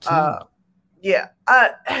 Number 2. Yeah.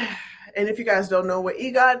 And if you guys don't know what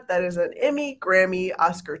EGOT, that is an Emmy, Grammy,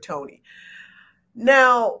 Oscar, Tony.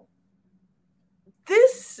 Now,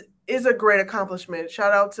 this is a great accomplishment.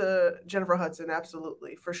 Shout out to Jennifer Hudson,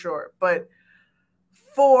 absolutely, for sure. But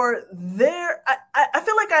for their, I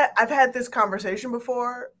feel like I've had this conversation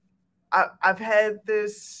before. I've had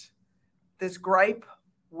this gripe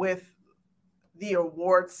with the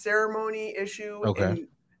award ceremony issue, Okay.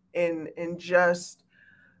 and just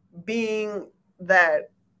being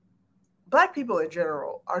that Black people in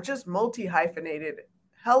general are just multi-hyphenated,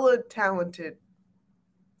 hella talented,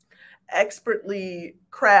 expertly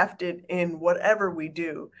crafted in whatever we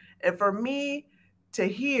do. And for me to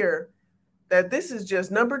hear that this is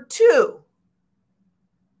just number two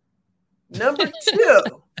of the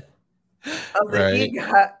Right.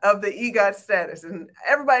 EGOT status, and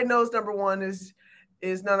everybody knows number one is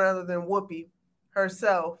none other than Whoopi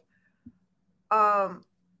herself. I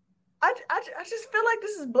just feel like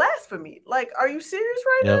this is blasphemy. Like, are you serious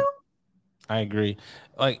right Yep. now? I agree.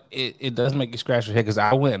 Like it does make you scratch your head because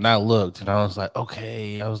I went and I looked and I was like,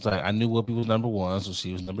 okay. I was like, I knew Whoopi was number 1, so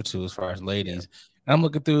she was number 2 as far as ladies. And I'm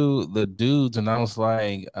looking through the dudes and I was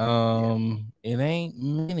like, it ain't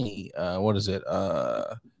many. What is it?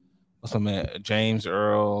 What's my man? James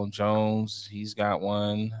Earl Jones, he's got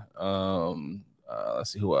one.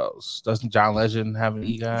 Let's see who else. Doesn't John Legend have an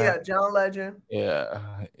EGOT? Yeah, John Legend.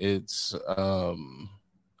 Yeah, it's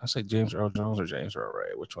I say James Earl Jones or James Earl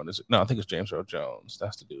Ray. Which one is it? No, I think it's James Earl Jones.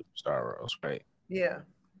 That's the dude from Star Wars, right? Yeah.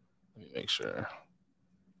 Let me make sure.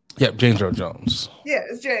 Yep, James Earl Jones. Yeah,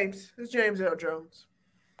 it's James. It's James Earl Jones.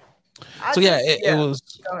 It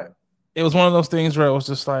was. Go ahead. It was one of those things where it was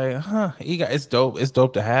just like, it's dope. It's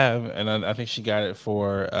dope to have, and I think she got it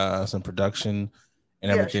for some production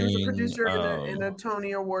and everything. She was a producer in a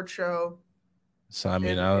Tony Award show. So I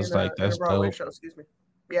mean, I was like, that's dope. Show, excuse me.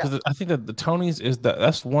 Yeah, because I think that the Tonys is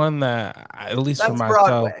that's one that at least that's for myself.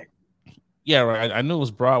 Broadway. Yeah, right. I knew it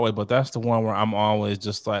was Broadway, but that's the one where I'm always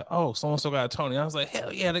just like, oh, so and so got a Tony. I was like,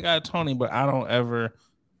 hell yeah, they got a Tony, but I don't ever.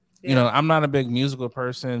 You know, I'm not a big musical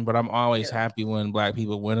person, but I'm always happy when Black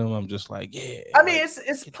people win them. I'm just like, yeah. I mean,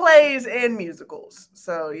 it's plays and musicals,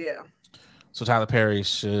 so yeah. So Tyler Perry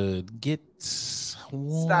should get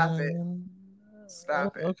one.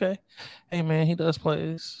 Stop it. Okay. Hey man, he does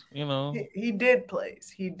plays. You know, he did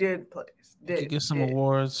plays. He could get some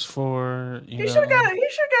awards for. He should have got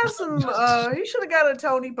some. He should have got a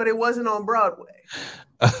Tony, but it wasn't on Broadway.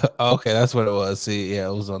 Okay, that's what it was. See, yeah,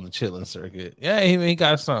 it was on the Chitlin circuit. Yeah, he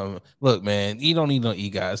got something. Look, man, you don't need no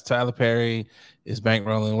EGOTs. Tyler Perry is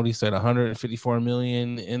bankrolling. What he said, 154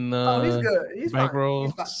 million in he's good. He's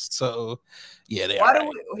bankroll. Fine. So, yeah,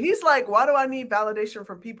 he's like, why do I need validation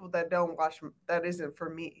from people that don't watch? That isn't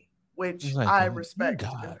for me, which like, I respect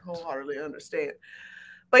and wholeheartedly understand.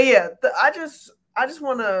 But yeah, I just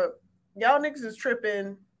want to, y'all niggas is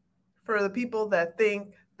tripping for the people that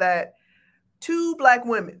think that 2 Black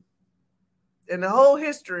women in the whole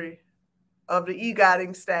history of the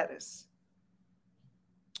EGOTing status.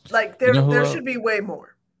 Like there should be way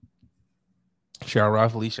more. Cheryl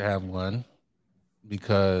Roth Lee should have one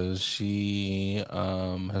because she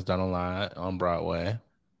has done a lot on Broadway.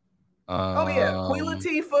 Queen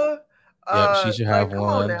Latifah. Yep, she should have come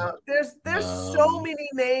one. On now. There's so many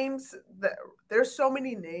names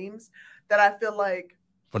that I feel like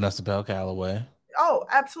Vanessa Bell Calloway. Oh,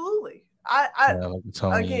 absolutely. I like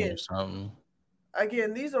Tony or something.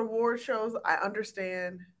 Again, these award shows, I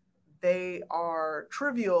understand they are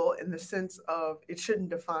trivial in the sense of it shouldn't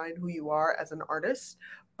define who you are as an artist,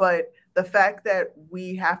 but the fact that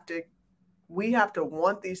we have to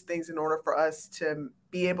want these things in order for us to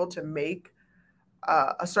be able to make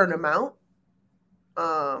a certain amount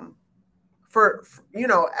for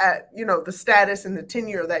the status and the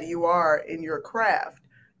tenure that you are in your craft,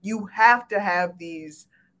 you have to have these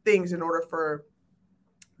things in order for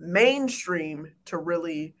mainstream to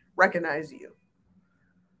really recognize you.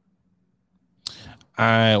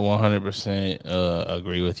 I 100%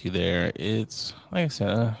 agree with you there. It's like I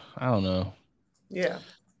said, I don't know. Yeah.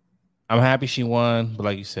 I'm happy she won, but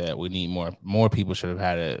like you said, we need more people should have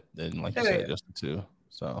had it than like you said, just the 2.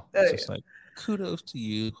 So it's just like kudos to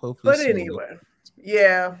you. Hopefully. But anyway,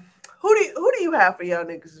 yeah. Who do you have for y'all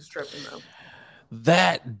niggas is tripping though?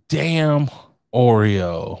 That damn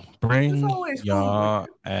Oreo. Bring y'all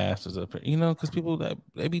food. Asses up here. You know, because people that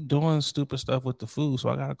they be doing stupid stuff with the food, so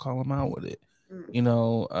I gotta call them out with it. You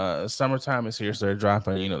know, summertime is here, so they're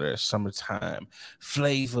dropping, you know, their summertime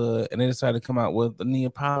flavor, and they decided to come out with the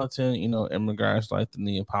Neapolitan, you know, in regards to like the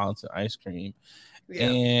Neapolitan ice cream. Yeah.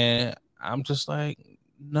 And I'm just like,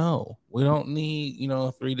 no, we don't need,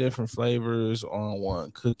 3 different flavors on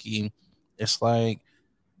one cookie. It's like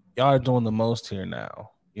y'all are doing the most here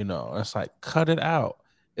now. It's like cut it out.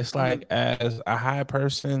 It's like as a high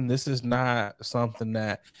person, this is not something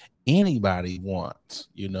that anybody wants.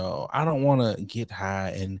 I don't want to get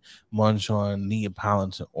high and munch on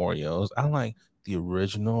Neapolitan Oreos. I like the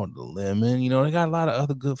original, the lemon. They got a lot of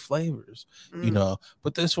other good flavors.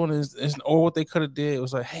 But this one is or what they could have did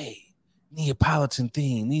was like, hey, Neapolitan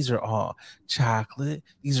theme. These are all chocolate.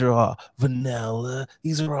 These are all vanilla.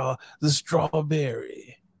 These are all the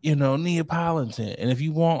strawberry. Neapolitan. And if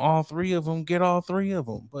you want all 3 of them, get all 3 of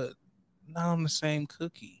them, but not on the same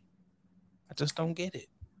cookie. I just don't get it.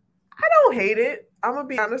 I don't hate it. I'm gonna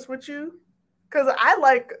be honest with you, because I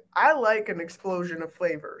like an explosion of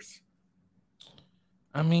flavors.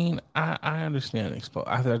 I mean, I understand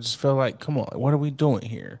I just feel like, come on, what are we doing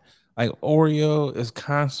here? Like Oreo is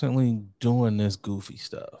constantly doing this goofy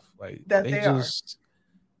stuff. Like that they just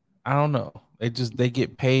are. I don't know. They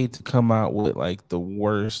get paid to come out with like the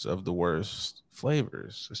worst of the worst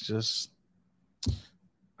flavors. It's just,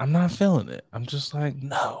 I'm not feeling it. I'm just like,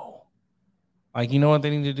 no. Like, you know what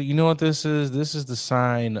they need to do? You know what this is? This is the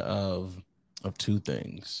sign of 2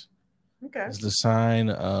 things. Okay. It's the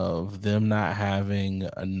sign of them not having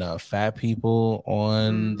enough fat people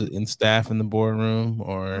on in staff in the boardroom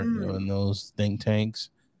or in those think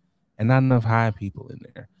tanks, and not enough high people in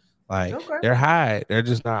there. Like they're high, they're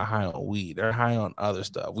just not high on weed. They're high on other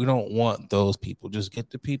stuff. We don't want those people. Just get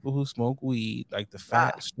the people who smoke weed, like the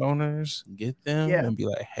fat stoners, get them and be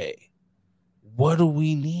like, hey, what do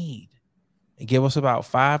we need? And give us about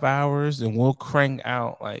 5 hours and we'll crank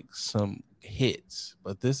out like some hits.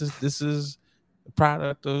 But this is the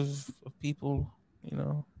product of people,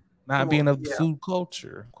 not being of the food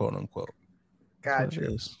culture, quote unquote.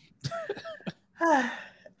 Gotcha.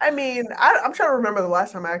 I mean, I'm trying to remember the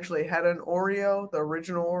last time I actually had an Oreo, the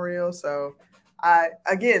original Oreo. So,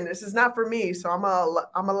 this is not for me. So I'm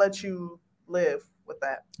gonna let you live with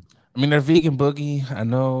that. I mean, they're vegan, Boogie. I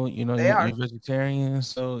know, you're vegetarian,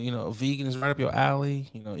 so vegan is right up your alley.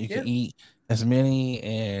 You can eat as many,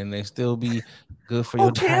 and they still be good for your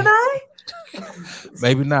diet. Can I?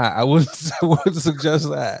 Maybe not. I wouldn't suggest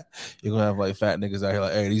that. You're gonna have like fat niggas out here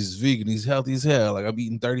like, hey, he's vegan, he's healthy as hell. Like I'm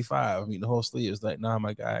eating 35, I'm eating the whole sleeve. It's like, nah,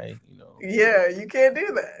 my guy, Yeah, you can't do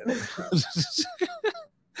that.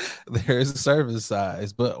 There's a service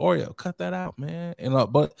size, but Oreo, cut that out, man. And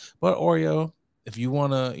but Oreo, if you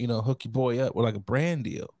wanna, hook your boy up with like a brand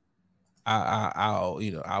deal,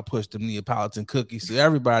 I'll push them Neapolitan cookies to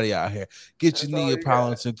everybody out here. Get your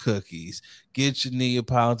Neapolitan cookies. Get your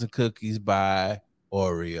Neapolitan cookies by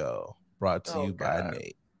Oreo. Brought to you by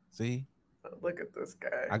Nate. See? Look at this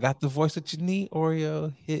guy. I got the voice that you need,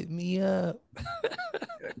 Oreo. Hit me up.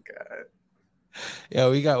 Good God. Yeah,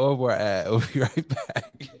 we got one more ad. We'll be right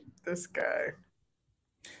back. This guy.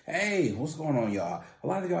 Hey, what's going on, y'all? A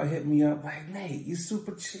lot of y'all hit me up like, Nate, you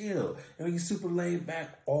super chill. You super laid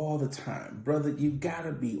back all the time. Brother, you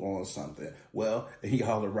gotta be on something. Well,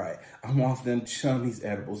 y'all are right. I'm off them Chummies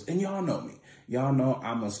edibles, and y'all know me. Y'all know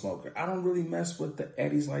I'm a smoker. I don't really mess with the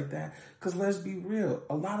Eddies like that because let's be real.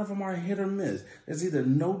 A lot of them are hit or miss. There's either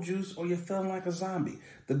no juice or you're feeling like a zombie.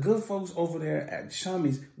 The good folks over there at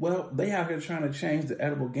Chummies, well, they out here trying to change the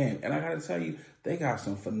edible game. And I got to tell you, they got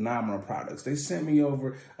some phenomenal products. They sent me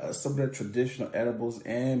over some of their traditional edibles,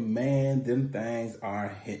 and man, them things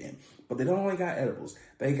are hitting. But they don't only got edibles.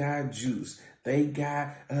 They got juice. They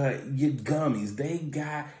got your gummies. They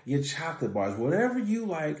got your chocolate bars. Whatever you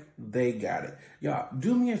like, they got it. Y'all,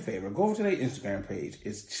 do me a favor. Go over to their Instagram page.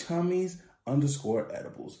 It's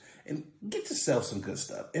Chummies_edibles. And get yourself some good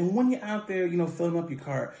stuff. And when you're out there, filling up your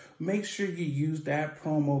cart, make sure you use that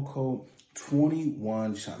promo code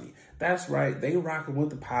 21Chummy. That's right. They rocking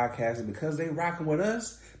with the podcast. And because they rocking with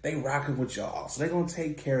us, they rocking with y'all. So they're going to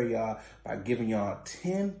take care of y'all by giving y'all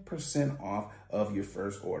 10% off of your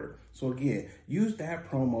first order. So again, use that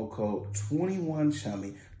promo code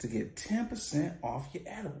 21Chummy to get 10% off your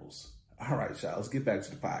edibles. All right, y'all, let's get back to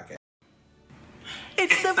the podcast.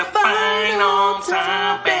 It's the final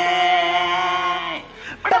topic.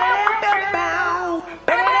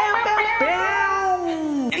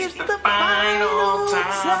 It's the final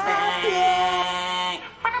topic.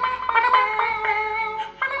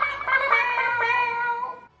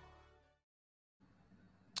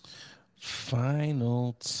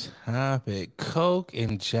 Final topic. Coke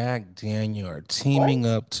and Jack Daniel are teaming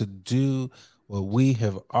up to do what we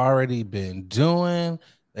have already been doing.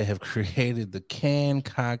 They have created the canned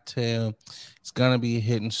cocktail. It's going to be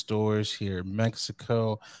hitting stores here in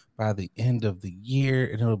Mexico by the end of the year,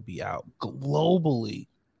 and it'll be out globally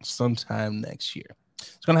sometime next year.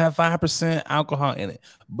 It's gonna have 5% alcohol in it.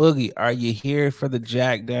 Boogie, are you here for the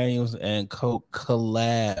Jack Daniels and Coke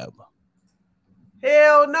collab?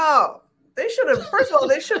 Hell no. They should have. First of all,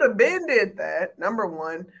 they should have been did that. Number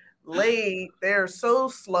one, late. They're so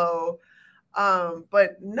slow.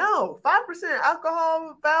 But no, 5%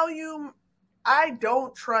 alcohol volume. I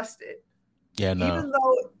don't trust it. Yeah, no.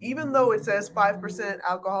 Even though it says 5%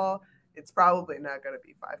 alcohol, it's probably not going to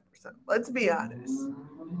be 5%. Let's be honest.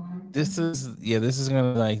 This is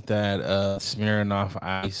gonna be like that Smirnoff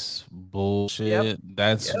Ice bullshit. Yep.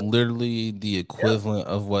 That's literally the equivalent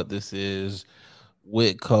of what this is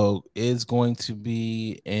with Coke. It's going to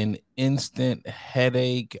be an instant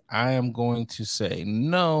headache. I am going to say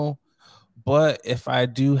no, but if I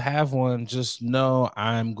do have one, just know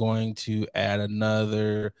I'm going to add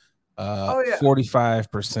another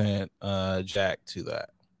 45% Jack to that.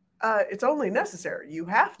 It's only necessary. You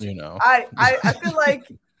have to. You know. I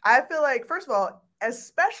feel like first of all,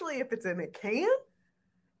 especially if it's in a can.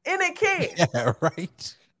 Yeah,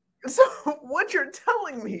 right. So what you're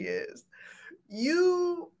telling me is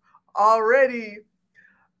you already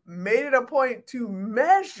made it a point to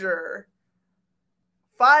measure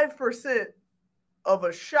 5% of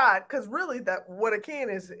a shot, because really that what a can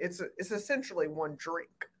is, it's essentially one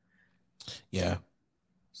drink. Yeah.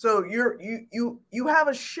 So you have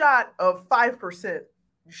a shot of 5%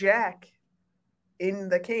 Jack in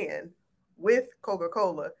the can with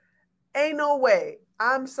Coca-Cola. Ain't no way.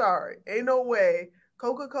 I'm sorry. Ain't no way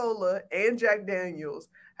Coca-Cola and Jack Daniels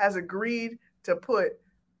has agreed to put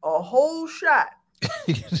a whole shot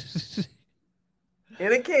in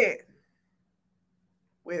a can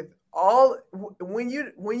with all when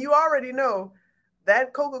you already know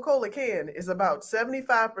that Coca-Cola can is about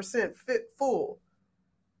 75% full.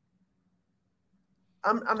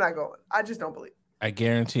 I'm not going. I just don't believe. I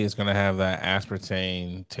guarantee it's gonna have that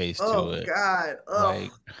aspartame taste to it. Oh God!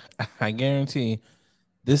 Like, I guarantee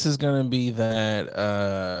this is gonna be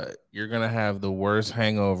that you're gonna have the worst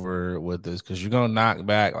hangover with this, because you're gonna knock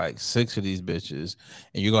back like 6 of these bitches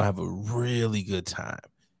and you're gonna have a really good time.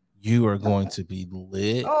 You are going to be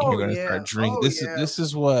lit. You're going to start drinking. This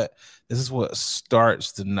is what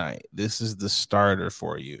starts the night. This is the starter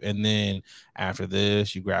for you. And then after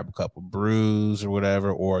this, you grab a couple brews or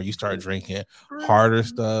whatever, or you start drinking harder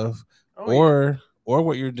stuff. Or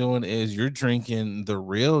what you're doing is you're drinking the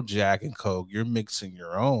real Jack and Coke. You're mixing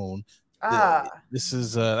your own. This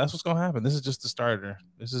is that's what's gonna happen. This is just the starter.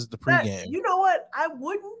 This is the pregame. You know what? I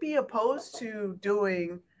wouldn't be opposed to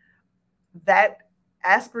doing that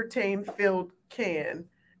aspartame filled can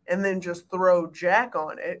and then just throw Jack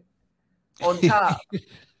on it on top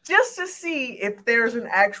just to see if there's an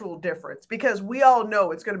actual difference, because we all know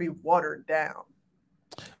it's going to be watered down.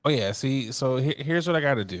 Oh yeah, see, so here's what I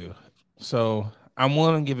got to do. So I'm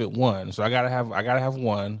willing to give it one. So I gotta have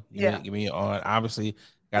one. Give me on. Obviously,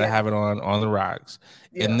 gotta have it on the rocks,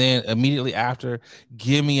 and then immediately after,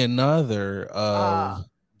 give me another of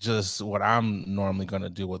just what I'm normally gonna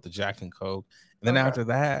do with the Jack and Coke. And then after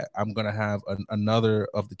that, I'm going to have another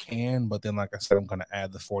of the can. But then, like I said, I'm going to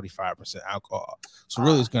add the 45% alcohol. So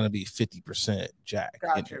really, it's going to be 50% Jack.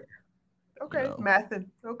 Gotcha. Okay. You know? Mathing.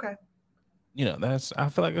 Okay. You know, I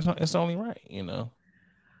feel like it's only right, you know.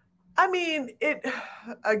 I mean, it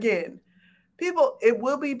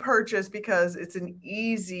will be purchased because it's an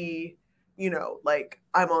easy, you know, like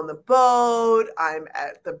I'm on the boat, I'm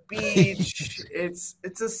at the beach. It's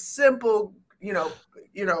a simple, you know,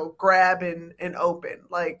 grab and open.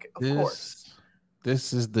 Like, of course.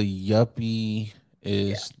 This is the yuppie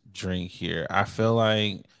drink here. I feel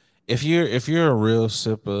like if you're a real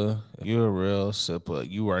sipper,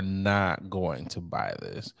 you are not going to buy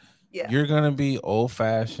this. Yeah. You're gonna be old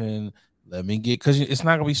fashioned. Because it's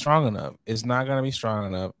not gonna be strong enough. It's not gonna be strong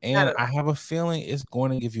enough, and I have a feeling it's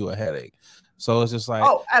going to give you a headache. So it's just like,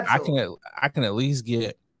 I can at least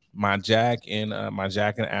get my Jack and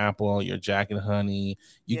apple, your Jack and honey.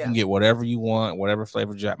 You can get whatever you want, whatever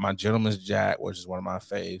flavor Jack. My Gentleman's Jack, which is one of my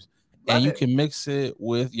faves, and you can mix it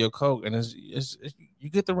with your Coke, and it's you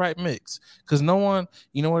get the right mix. Because no one,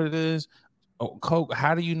 you know what it is. Coke,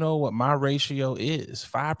 how do you know what my ratio is?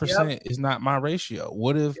 5% is not my ratio.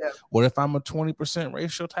 What if I'm a 20%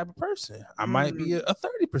 ratio type of person? I might be a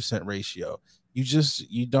 30% ratio.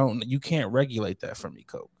 You can't regulate that for me,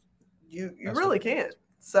 Coke. You really can't.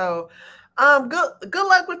 So good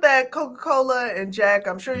luck with that, Coca-Cola and Jack.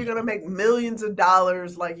 I'm sure you're gonna make millions of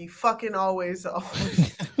dollars like you fucking always.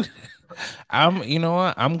 You know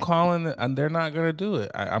what? I'm calling it, and they're not gonna do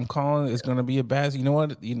it. I'm calling it's gonna be a bad. You know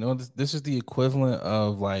what? You know this is the equivalent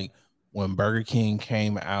of like when Burger King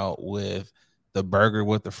came out with the burger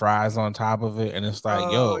with the fries on top of it, and it's like,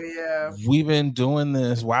 Oh yo, yeah. we've been doing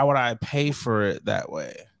this. Why would I pay for it that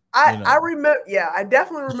way? I remember. Yeah, I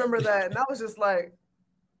definitely remember that, and I was just like,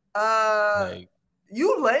 Like,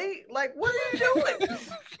 you late? Like, what are you doing?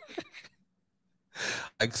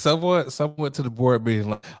 like someone to the board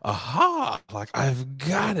meeting like, aha, like I've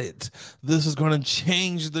got it. This is gonna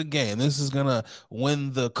change the game. This is gonna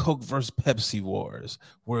win the Coke versus Pepsi wars.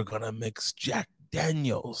 We're gonna mix Jack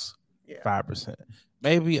Daniels 5%.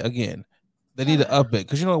 Maybe again, they need to up it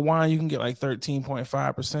because you know wine you can get like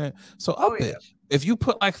 13.5%. So up it. If you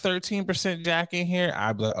put like 13% Jack in here,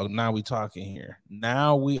 I'd be like, oh, now we talking here.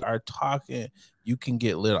 Now we are talking. You can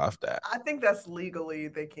get lit off that. I think that's legally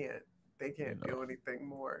they can't do anything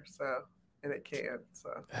more. So, and it can. So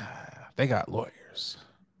they got lawyers.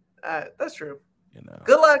 That's true. You know,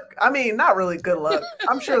 good luck. I mean, not really good luck.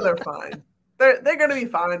 I'm sure they're fine. They're gonna be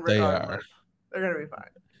fine regardless. They're gonna be fine.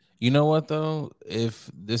 You know what though?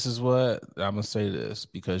 If this is what I'm gonna say this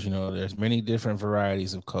because you know there's many different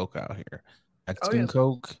varieties of Coke out here. Mexican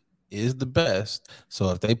Coke is the best.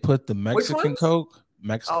 So if they put the Mexican Coke,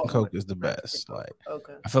 Coke is the best. Like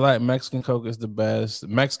I feel like Mexican Coke is the best.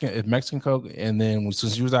 Mexican Coke, and then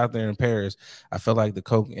since you was out there in Paris, I feel like the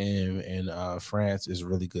Coke in France is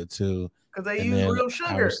really good too. Because they use real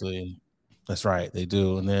sugar. Obviously, that's right, they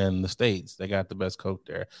do. And then the States, they got the best Coke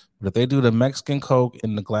there. But if they do the Mexican Coke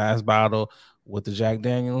in the glass bottle with the Jack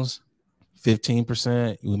Daniels,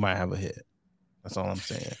 15%, we might have a hit. That's all I'm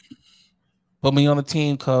saying. Put me on the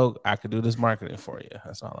team, Coke. I could do this marketing for you.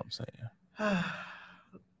 That's all I'm saying.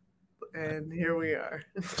 And here we are.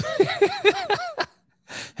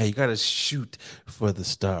 Hey, you gotta shoot for the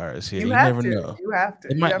stars here. You never know. You have to.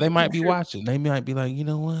 They might be watching. They might be like, you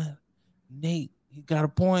know what, Nate, he got a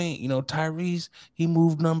point. You know, Tyrese, he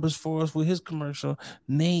moved numbers for us with his commercial.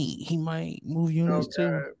 Nate, he might move units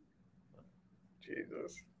too.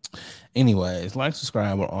 Jesus. Anyways, like,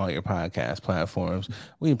 subscribe on all your podcast platforms.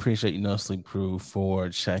 We appreciate No Sleep Crew for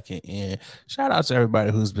checking in. Shout out to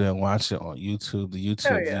everybody who's been watching on YouTube. The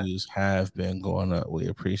YouTube views have been going up. We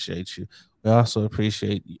appreciate you. We also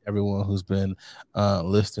appreciate everyone who's been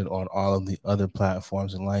listed on all of the other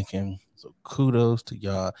platforms and liking. So kudos to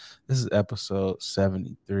y'all. This is episode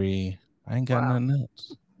 73. I ain't got nothing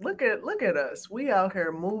else. Look at us. We out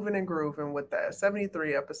here moving and grooving with that.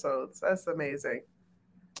 73 episodes. That's amazing.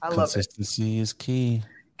 I love it. Consistency is key.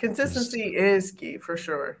 Consistency is key for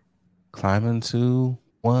sure. Climbing to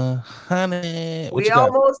 100. We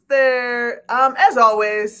almost there. As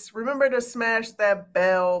always, remember to smash that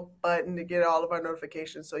bell button to get all of our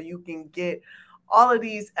notifications so you can get all of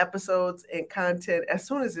these episodes and content as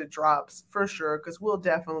soon as it drops for sure, because we'll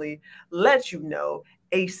definitely let you know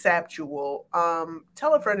ASAPual.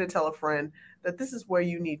 Tell a friend to tell a friend that this is where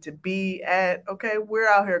you need to be at. Okay, we're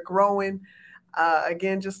out here growing.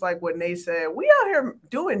 Again, just like what Nate said, we out here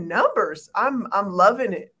doing numbers. I'm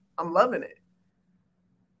loving it. I'm loving it.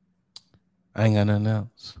 I ain't got nothing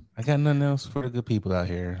else. I got nothing else for the good people out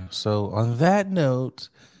here. So on that note,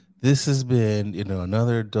 this has been,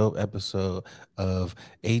 another dope episode of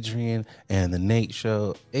Adrian and the Nate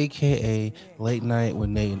Show, aka Late Night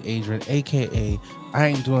with Nate and Adrian, aka I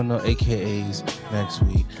ain't doing no AKAs next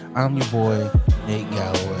week. I'm your boy, Nate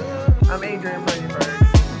Galloway. I'm Adrian.